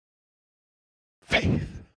 Faith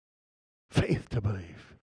to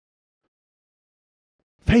believe.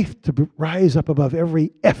 Faith to rise up above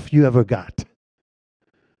every F you ever got.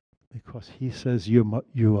 Because He says you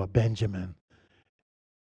are Benjamin.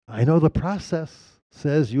 I know the process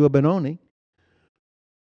says you are Benoni,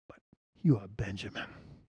 but you are Benjamin.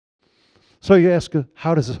 So you ask,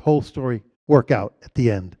 how does this whole story work out at the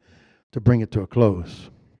end to bring it to a close?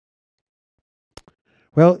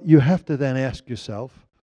 Well, you have to then ask yourself,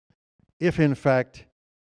 if in fact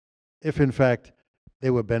they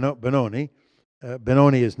were Benoni,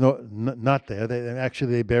 Benoni is not there.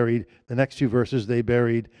 They buried the next few verses. They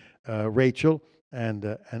buried Rachel,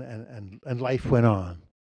 and life went on,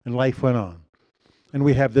 and life went on, and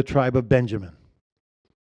we have the tribe of Benjamin,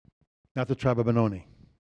 not the tribe of Benoni.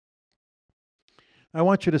 I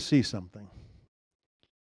want you to see something.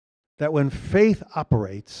 That when faith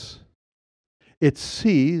operates, it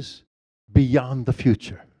sees beyond the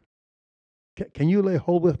future. Can you lay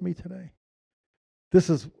hold with me today? This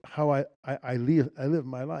is how I live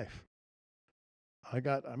my life. I'm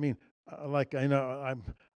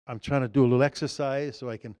trying to do a little exercise so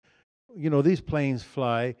I can, these planes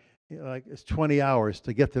fly, like it's 20 hours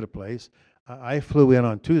to get to the place. I flew in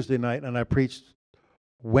on Tuesday night and I preached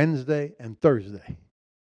Wednesday and Thursday.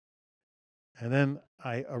 And then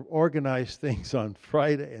I organized things on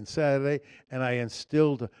Friday and Saturday, and I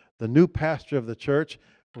instilled the new pastor of the church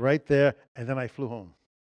right there, and then I flew home.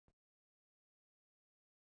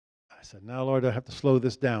 I said, now, Lord, I have to slow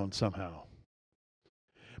this down somehow.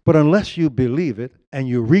 But unless you believe it and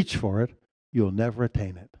you reach for it, you'll never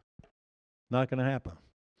attain it. Not going to happen.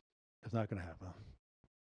 It's not going to happen.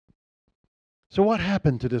 So what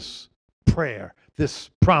happened to this prayer, this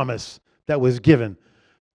promise that was given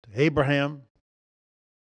to Abraham?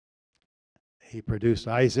 He produced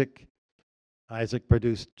Isaac. Isaac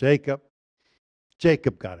produced Jacob.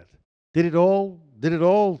 Jacob got it. Did it all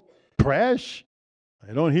crash?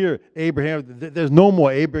 I don't hear Abraham. There's no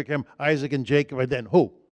more Abraham, Isaac, and Jacob, and then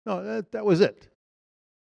who? No, that was it.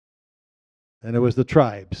 And it was the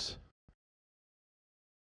tribes.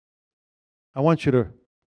 I want you to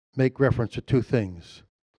make reference to two things.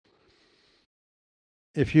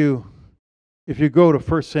 If you go to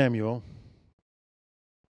 1 Samuel,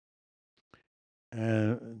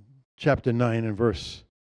 chapter 9 and verse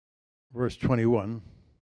 21,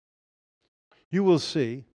 you will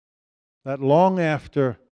see that long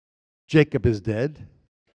after Jacob is dead,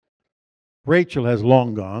 Rachel has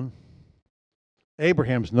long gone,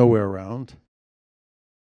 Abraham's nowhere around,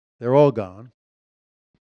 they're all gone.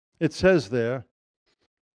 It says there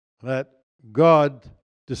that God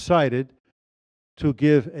decided to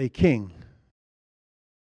give a king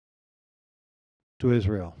to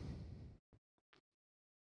Israel.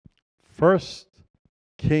 First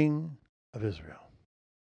king of Israel.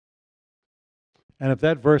 And if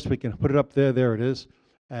that verse, we can put it up there. There it is.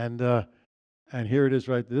 And here it is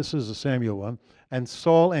right. This is the Samuel one. And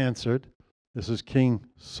Saul answered. This is King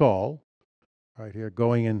Saul, right here,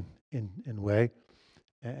 going in way.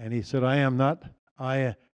 And he said, am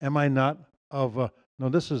I not of, no,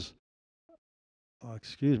 this is,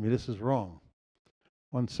 excuse me, this is wrong.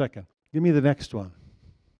 1 second. Give me the next one.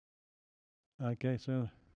 Okay, so,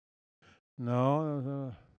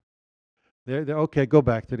 no, there, okay, go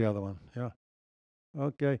back to the other one. Yeah.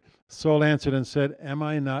 Okay. Saul answered and said, am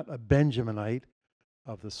I not a Benjaminite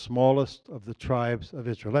of the smallest of the tribes of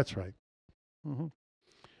Israel? That's right.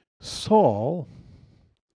 Saul,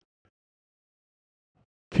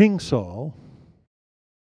 King Saul,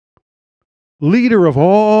 leader of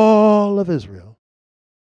all of Israel,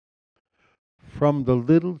 from the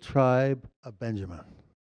little tribe of Benjamin.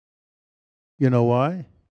 You know why?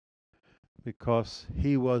 Because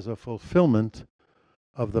he was a fulfillment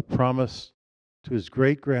of the promise to his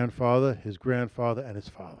great-grandfather, his grandfather, and his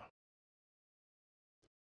father.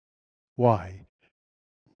 Why?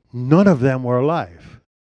 None of them were alive.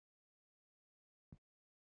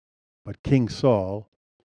 But King Saul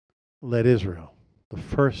led Israel, the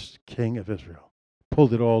first king of Israel,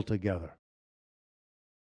 pulled it all together.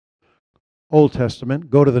 Old Testament,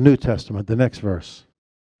 go to the New Testament, the next verse.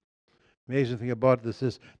 Amazing thing about this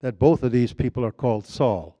is that both of these people are called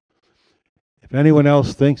Saul. If anyone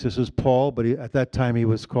else thinks this is Paul, but at that time he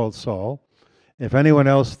was called Saul. If anyone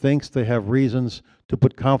else thinks they have reasons to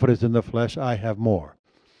put confidence in the flesh, I have more.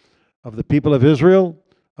 Of the people of Israel,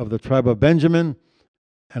 of the tribe of Benjamin,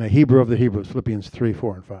 and a Hebrew of the Hebrews, Philippians 3,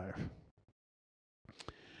 4, and 5.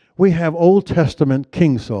 We have Old Testament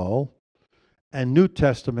King Saul and New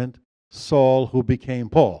Testament Saul who became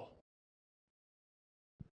Paul.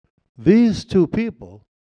 These two people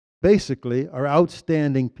basically are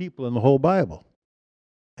outstanding people in the whole Bible.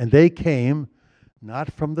 And they came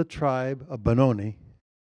not from the tribe of Benoni,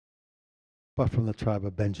 but from the tribe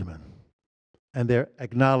of Benjamin. And they're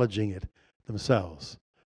acknowledging it themselves.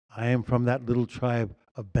 I am from that little tribe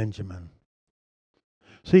of Benjamin.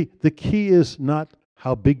 See, the key is not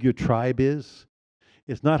how big your tribe is.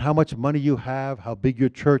 It's not how much money you have, how big your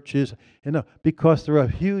church is. Because there are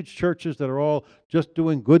huge churches that are all just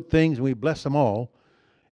doing good things, and we bless them all.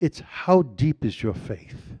 It's how deep is your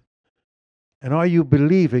faith? And are you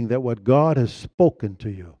believing that what God has spoken to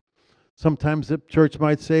you? Sometimes the church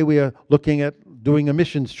might say we are looking at doing a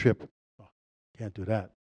missions trip. Oh, can't do that.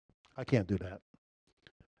 I can't do that.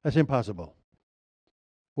 That's impossible.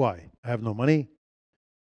 Why? I have no money.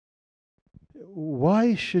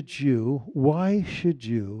 Why should you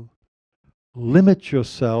limit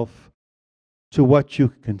yourself to what you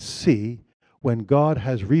can see when God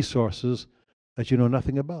has resources that you know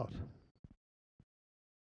nothing about?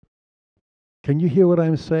 Can you hear what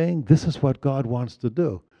I'm saying? This is what God wants to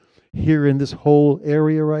do. Here in this whole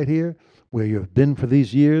area right here, where you've been for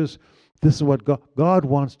these years, this is what God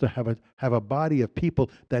wants to have a body of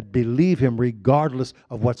people that believe Him regardless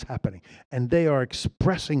of what's happening. And they are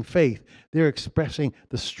expressing faith. They're expressing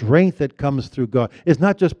the strength that comes through God. It's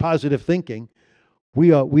not just positive thinking.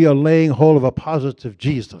 We are laying hold of a positive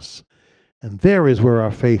Jesus. And there is where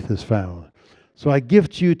our faith is found. So I give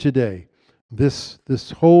to you today this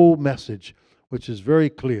whole message, which is very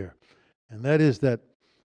clear. And that is that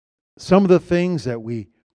some of the things that we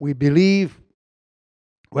believe,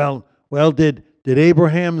 well, did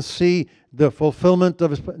Abraham see the fulfillment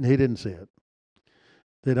of his? He didn't see it.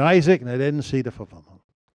 Did Isaac? They didn't see the fulfillment.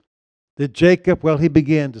 Did Jacob? Well, he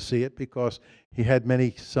began to see it because he had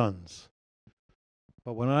many sons.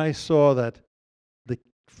 But when I saw that the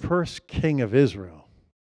first king of Israel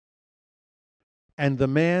and the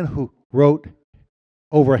man who wrote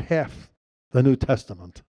over half the New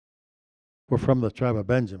Testament were from the tribe of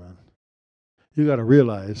Benjamin, you got to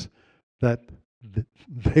realize that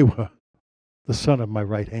they were the son of my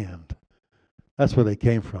right hand. That's where they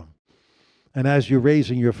came from. And as you're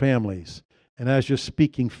raising your families, and as you're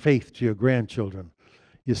speaking faith to your grandchildren,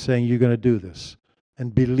 you're saying you're going to do this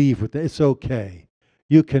and believe with it. It's okay.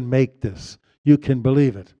 You can make this. You can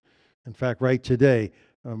believe it. In fact, right today,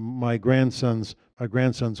 my grandson's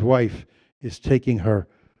wife is taking her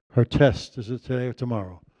test. Is it today or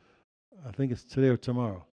tomorrow? I think it's today or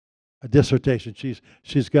tomorrow. A dissertation.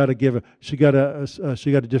 She's got to give she got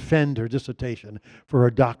to defend her dissertation for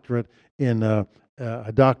her doctorate in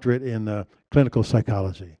clinical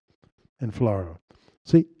psychology in Florida.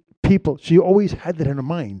 See, people. She always had that in her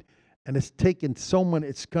mind, and it's taken so many.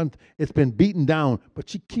 It's been beaten down, but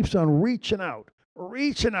she keeps on reaching out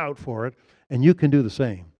for it, and you can do the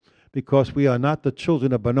same, because we are not the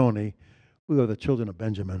children of Benoni, we are the children of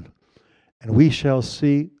Benjamin, and we shall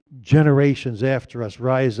see generations after us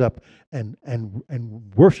rise up and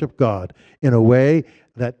worship God in a way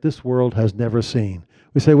that this world has never seen.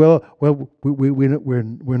 We say, well,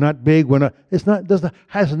 we're not big. We're not. It's not.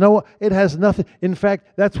 It has nothing. In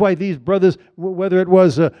fact, that's why these brothers, whether it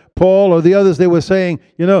was Paul or the others, they were saying,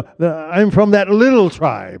 I'm from that little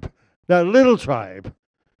tribe of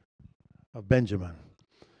Benjamin.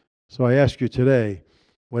 So I ask you today,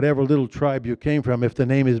 whatever little tribe you came from, if the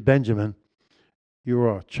name is Benjamin, you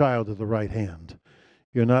are a child of the right hand.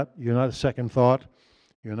 You're not a second thought.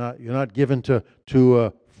 You're not given to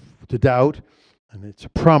doubt. And it's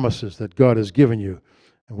promises that God has given you.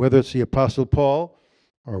 And whether it's the Apostle Paul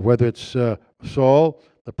or whether it's Saul,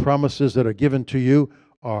 the promises that are given to you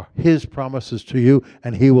are his promises to you,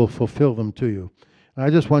 and he will fulfill them to you. And I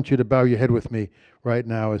just want you to bow your head with me right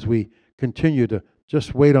now as we continue to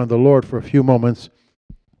just wait on the Lord for a few moments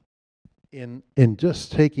in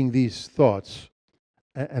just taking these thoughts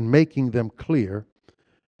and making them clear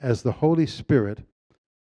as the Holy Spirit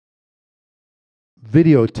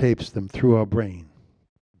videotapes them through our brain.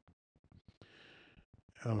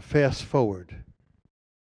 Fast forward.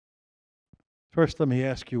 First, let me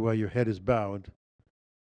ask you while your head is bowed,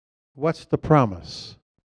 what's the promise?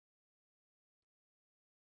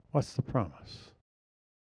 What's the promise?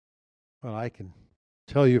 Well, I can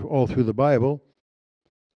tell you all through the Bible,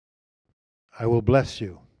 I will bless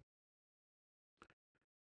you.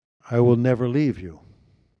 I will never leave you.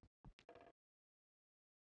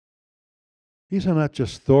 These are not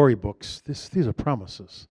just storybooks. These are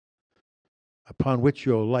promises upon which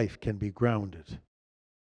your life can be grounded.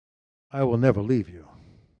 I will never leave you.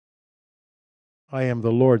 I am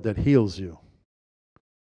the Lord that heals you.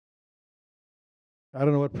 I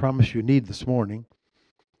don't know what promise you need this morning,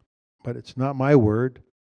 but it's not my word.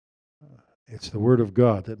 It's the Word of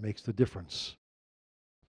God that makes the difference.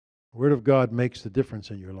 The Word of God makes the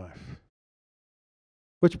difference in your life.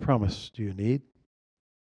 Which promise do you need?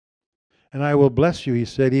 And I will bless you, he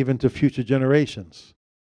said, even to future generations.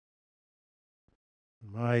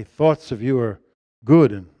 My thoughts of you are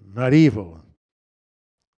good and not evil.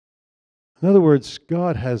 In other words,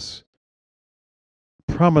 God has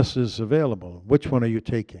promises available. Which one are you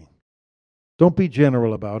taking? Don't be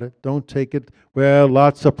general about it. Don't take it, well,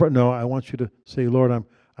 lots of... No, I want you to say, Lord,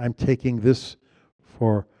 I'm taking this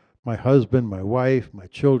for my husband, my wife, my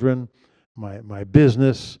children, my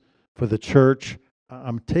business, for the church.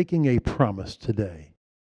 I'm taking a promise today.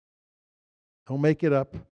 Don't make it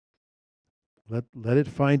up. Let it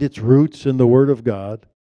find its roots in the Word of God.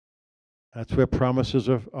 That's where promises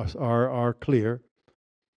are clear.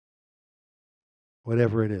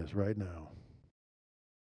 Whatever it is right now.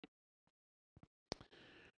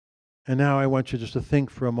 And now I want you just to think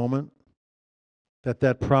for a moment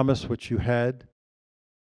that promise which you had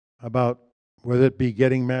about whether it be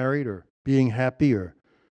getting married or being happy or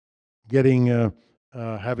getting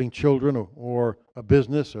having children or a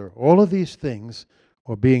business or all of these things,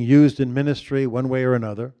 or being used in ministry one way or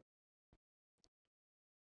another,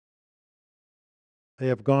 they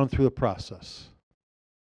have gone through a process.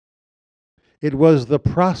 It was the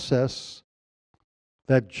process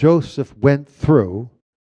that Joseph went through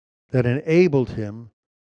that enabled him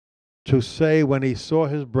to say when he saw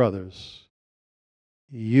his brothers,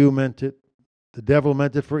 you meant it, the devil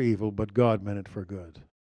meant it for evil, but God meant it for good.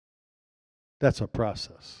 That's a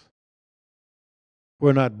process.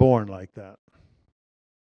 We're not born like that.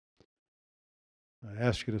 I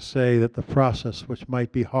ask you to say that the process, which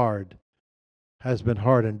might be hard, has been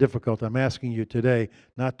hard and difficult. I'm asking you today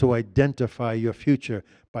not to identify your future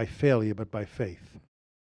by failure, but by faith.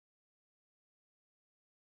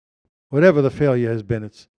 Whatever the failure has been,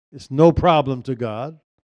 it's no problem to God.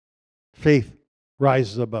 Faith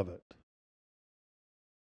rises above it.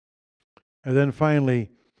 And then finally,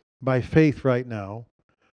 by faith right now,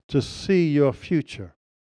 to see your future,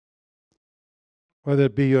 whether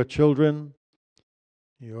it be your children,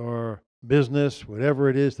 your business, whatever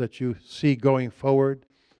it is that you see going forward,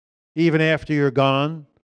 even after you're gone.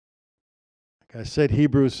 Like I said,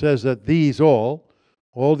 Hebrews says that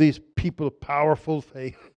all these people of powerful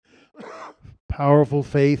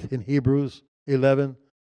faith in Hebrews 11,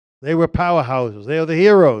 they were powerhouses. They are the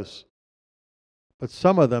heroes. But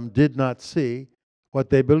some of them did not see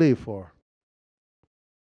what they believed for.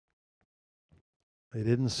 They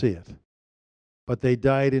didn't see it. But they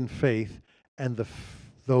died in faith, and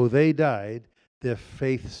though they died, their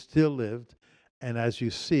faith still lived. And as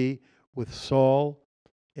you see with Saul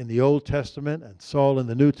in the Old Testament and Saul in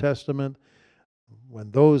the New Testament,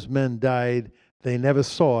 when those men died, they never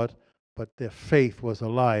saw it, but their faith was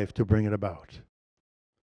alive to bring it about.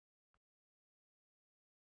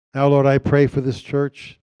 Now, Lord, I pray for this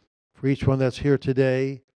church, for each one that's here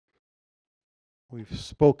today. We've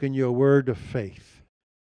spoken your word of faith.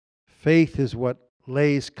 Faith is what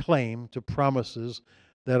lays claim to promises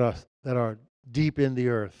that are deep in the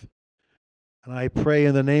earth. And I pray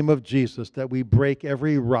in the name of Jesus that we break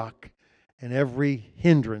every rock and every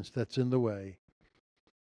hindrance that's in the way.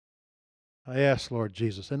 I ask, Lord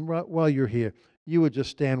Jesus, and while you're here, you would just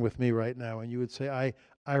stand with me right now and you would say,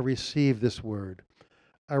 I receive this word.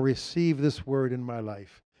 I receive this word in my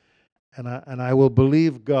life. And I will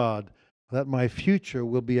believe God that my future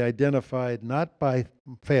will be identified not by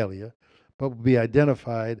failure, but will be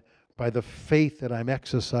identified by the faith that I'm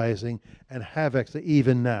exercising and have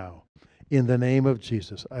even now. In the name of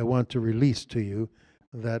Jesus, I want to release to you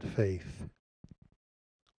that faith.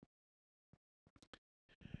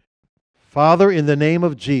 Father, in the name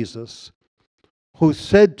of Jesus, who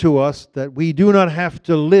said to us that we do not have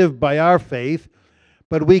to live by our faith,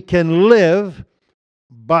 but we can live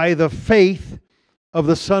by the faith of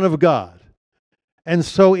the Son of God. And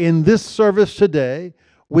so in this service today,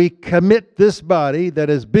 we commit this body that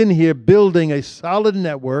has been here building a solid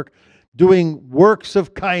network, doing works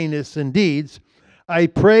of kindness and deeds. I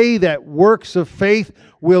pray that works of faith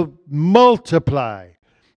will multiply.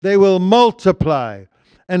 They will multiply.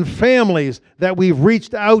 And families that we've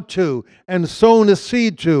reached out to and sown a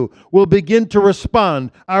seed to will begin to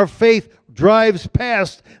respond. Our faith drives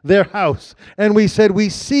past their house. And we said, we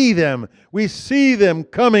see them. We see them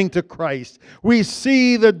coming to Christ. We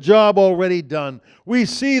see the job already done. We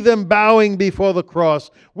see them bowing before the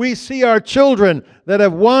cross. We see our children that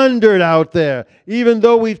have wandered out there. Even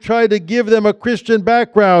though we've tried to give them a Christian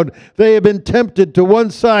background, they have been tempted to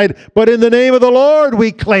one side. But in the name of the Lord,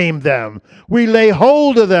 we claim them. We lay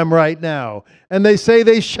hold of them right now. And they say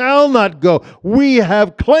they shall not go. We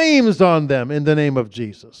have claims on them in the name of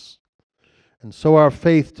Jesus. And so our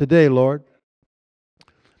faith today, Lord,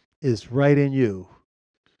 is right in you.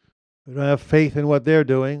 We don't have faith in what they're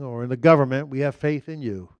doing or in the government. We have faith in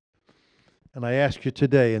you. And I ask you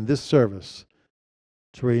today in this service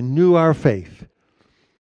to renew our faith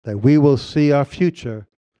that we will see our future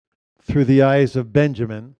through the eyes of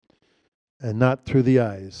Benjamin and not through the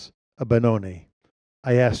eyes of Benoni.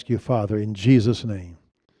 I ask you, Father, in Jesus' name.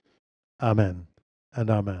 Amen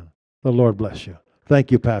and amen. The Lord bless you.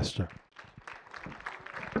 Thank you, Pastor.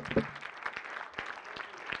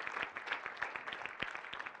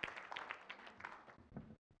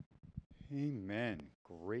 Amen.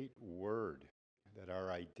 Great word that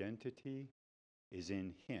our identity is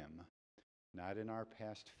in Him, not in our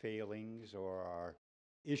past failings or our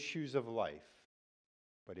issues of life,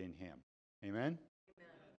 but in Him. Amen? Amen.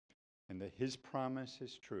 And that His promise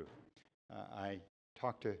is true. I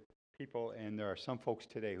talk to people, and there are some folks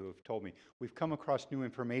today who have told me, we've come across new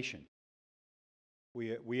information.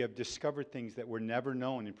 We have discovered things that were never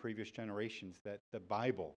known in previous generations, that the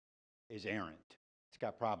Bible is errant. It's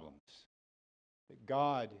got problems. That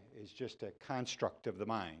God is just a construct of the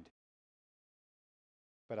mind.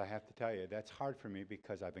 But I have to tell you, that's hard for me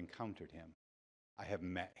because I've encountered Him. I have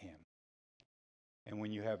met Him. And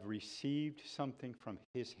when you have received something from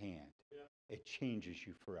His hand, it changes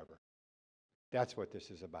you forever. That's what this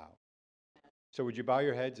is about. So would you bow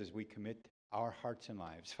your heads as we commit our hearts and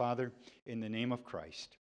lives? Father, in the name of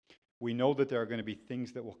Christ, we know that there are going to be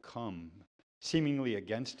things that will come seemingly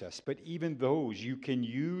against us, but even those you can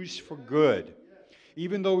use for good.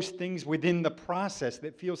 even those things within the process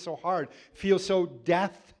that feel so hard, feel so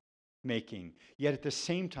death-making. Yet at the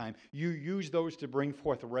same time, you use those to bring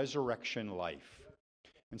forth resurrection life.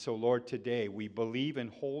 And so, Lord, today we believe and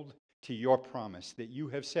hold to your promise that you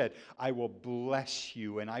have said, I will bless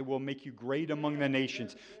you and I will make you great among the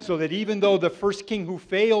nations, so that even though the first king who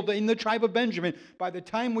failed in the tribe of Benjamin, by the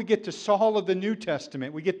time we get to Saul of the New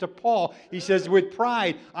Testament, we get to Paul, he says with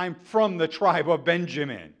pride, I'm from the tribe of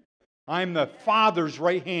Benjamin. I'm the Father's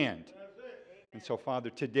right hand. And so, Father,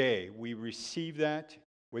 today we receive that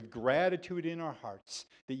with gratitude in our hearts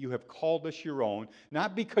that you have called us your own,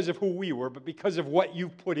 not because of who we were, but because of what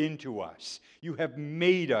you've put into us. You have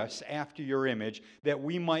made us after your image that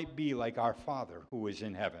we might be like our Father who is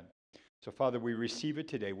in heaven. So, Father, we receive it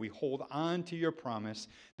today. We hold on to your promise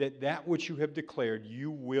that that which you have declared,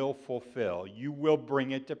 you will fulfill. You will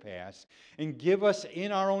bring it to pass. And give us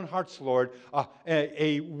in our own hearts, Lord,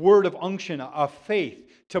 a word of unction, of faith,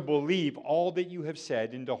 to believe all that you have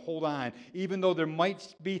said and to hold on. Even though there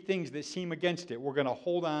might be things that seem against it, we're going to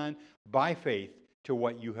hold on by faith to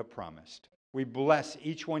what you have promised. We bless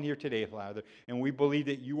each one here today, Father, and we believe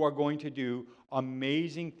that you are going to do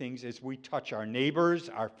amazing things as we touch our neighbors,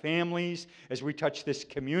 our families, as we touch this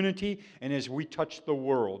community, and as we touch the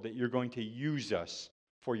world, that you're going to use us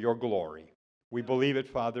for your glory. We believe it,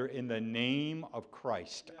 Father, in the name of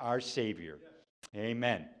Christ, our Savior.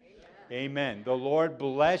 Amen. Amen. The Lord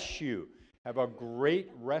bless you. Have a great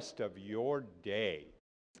rest of your day.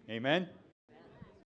 Amen.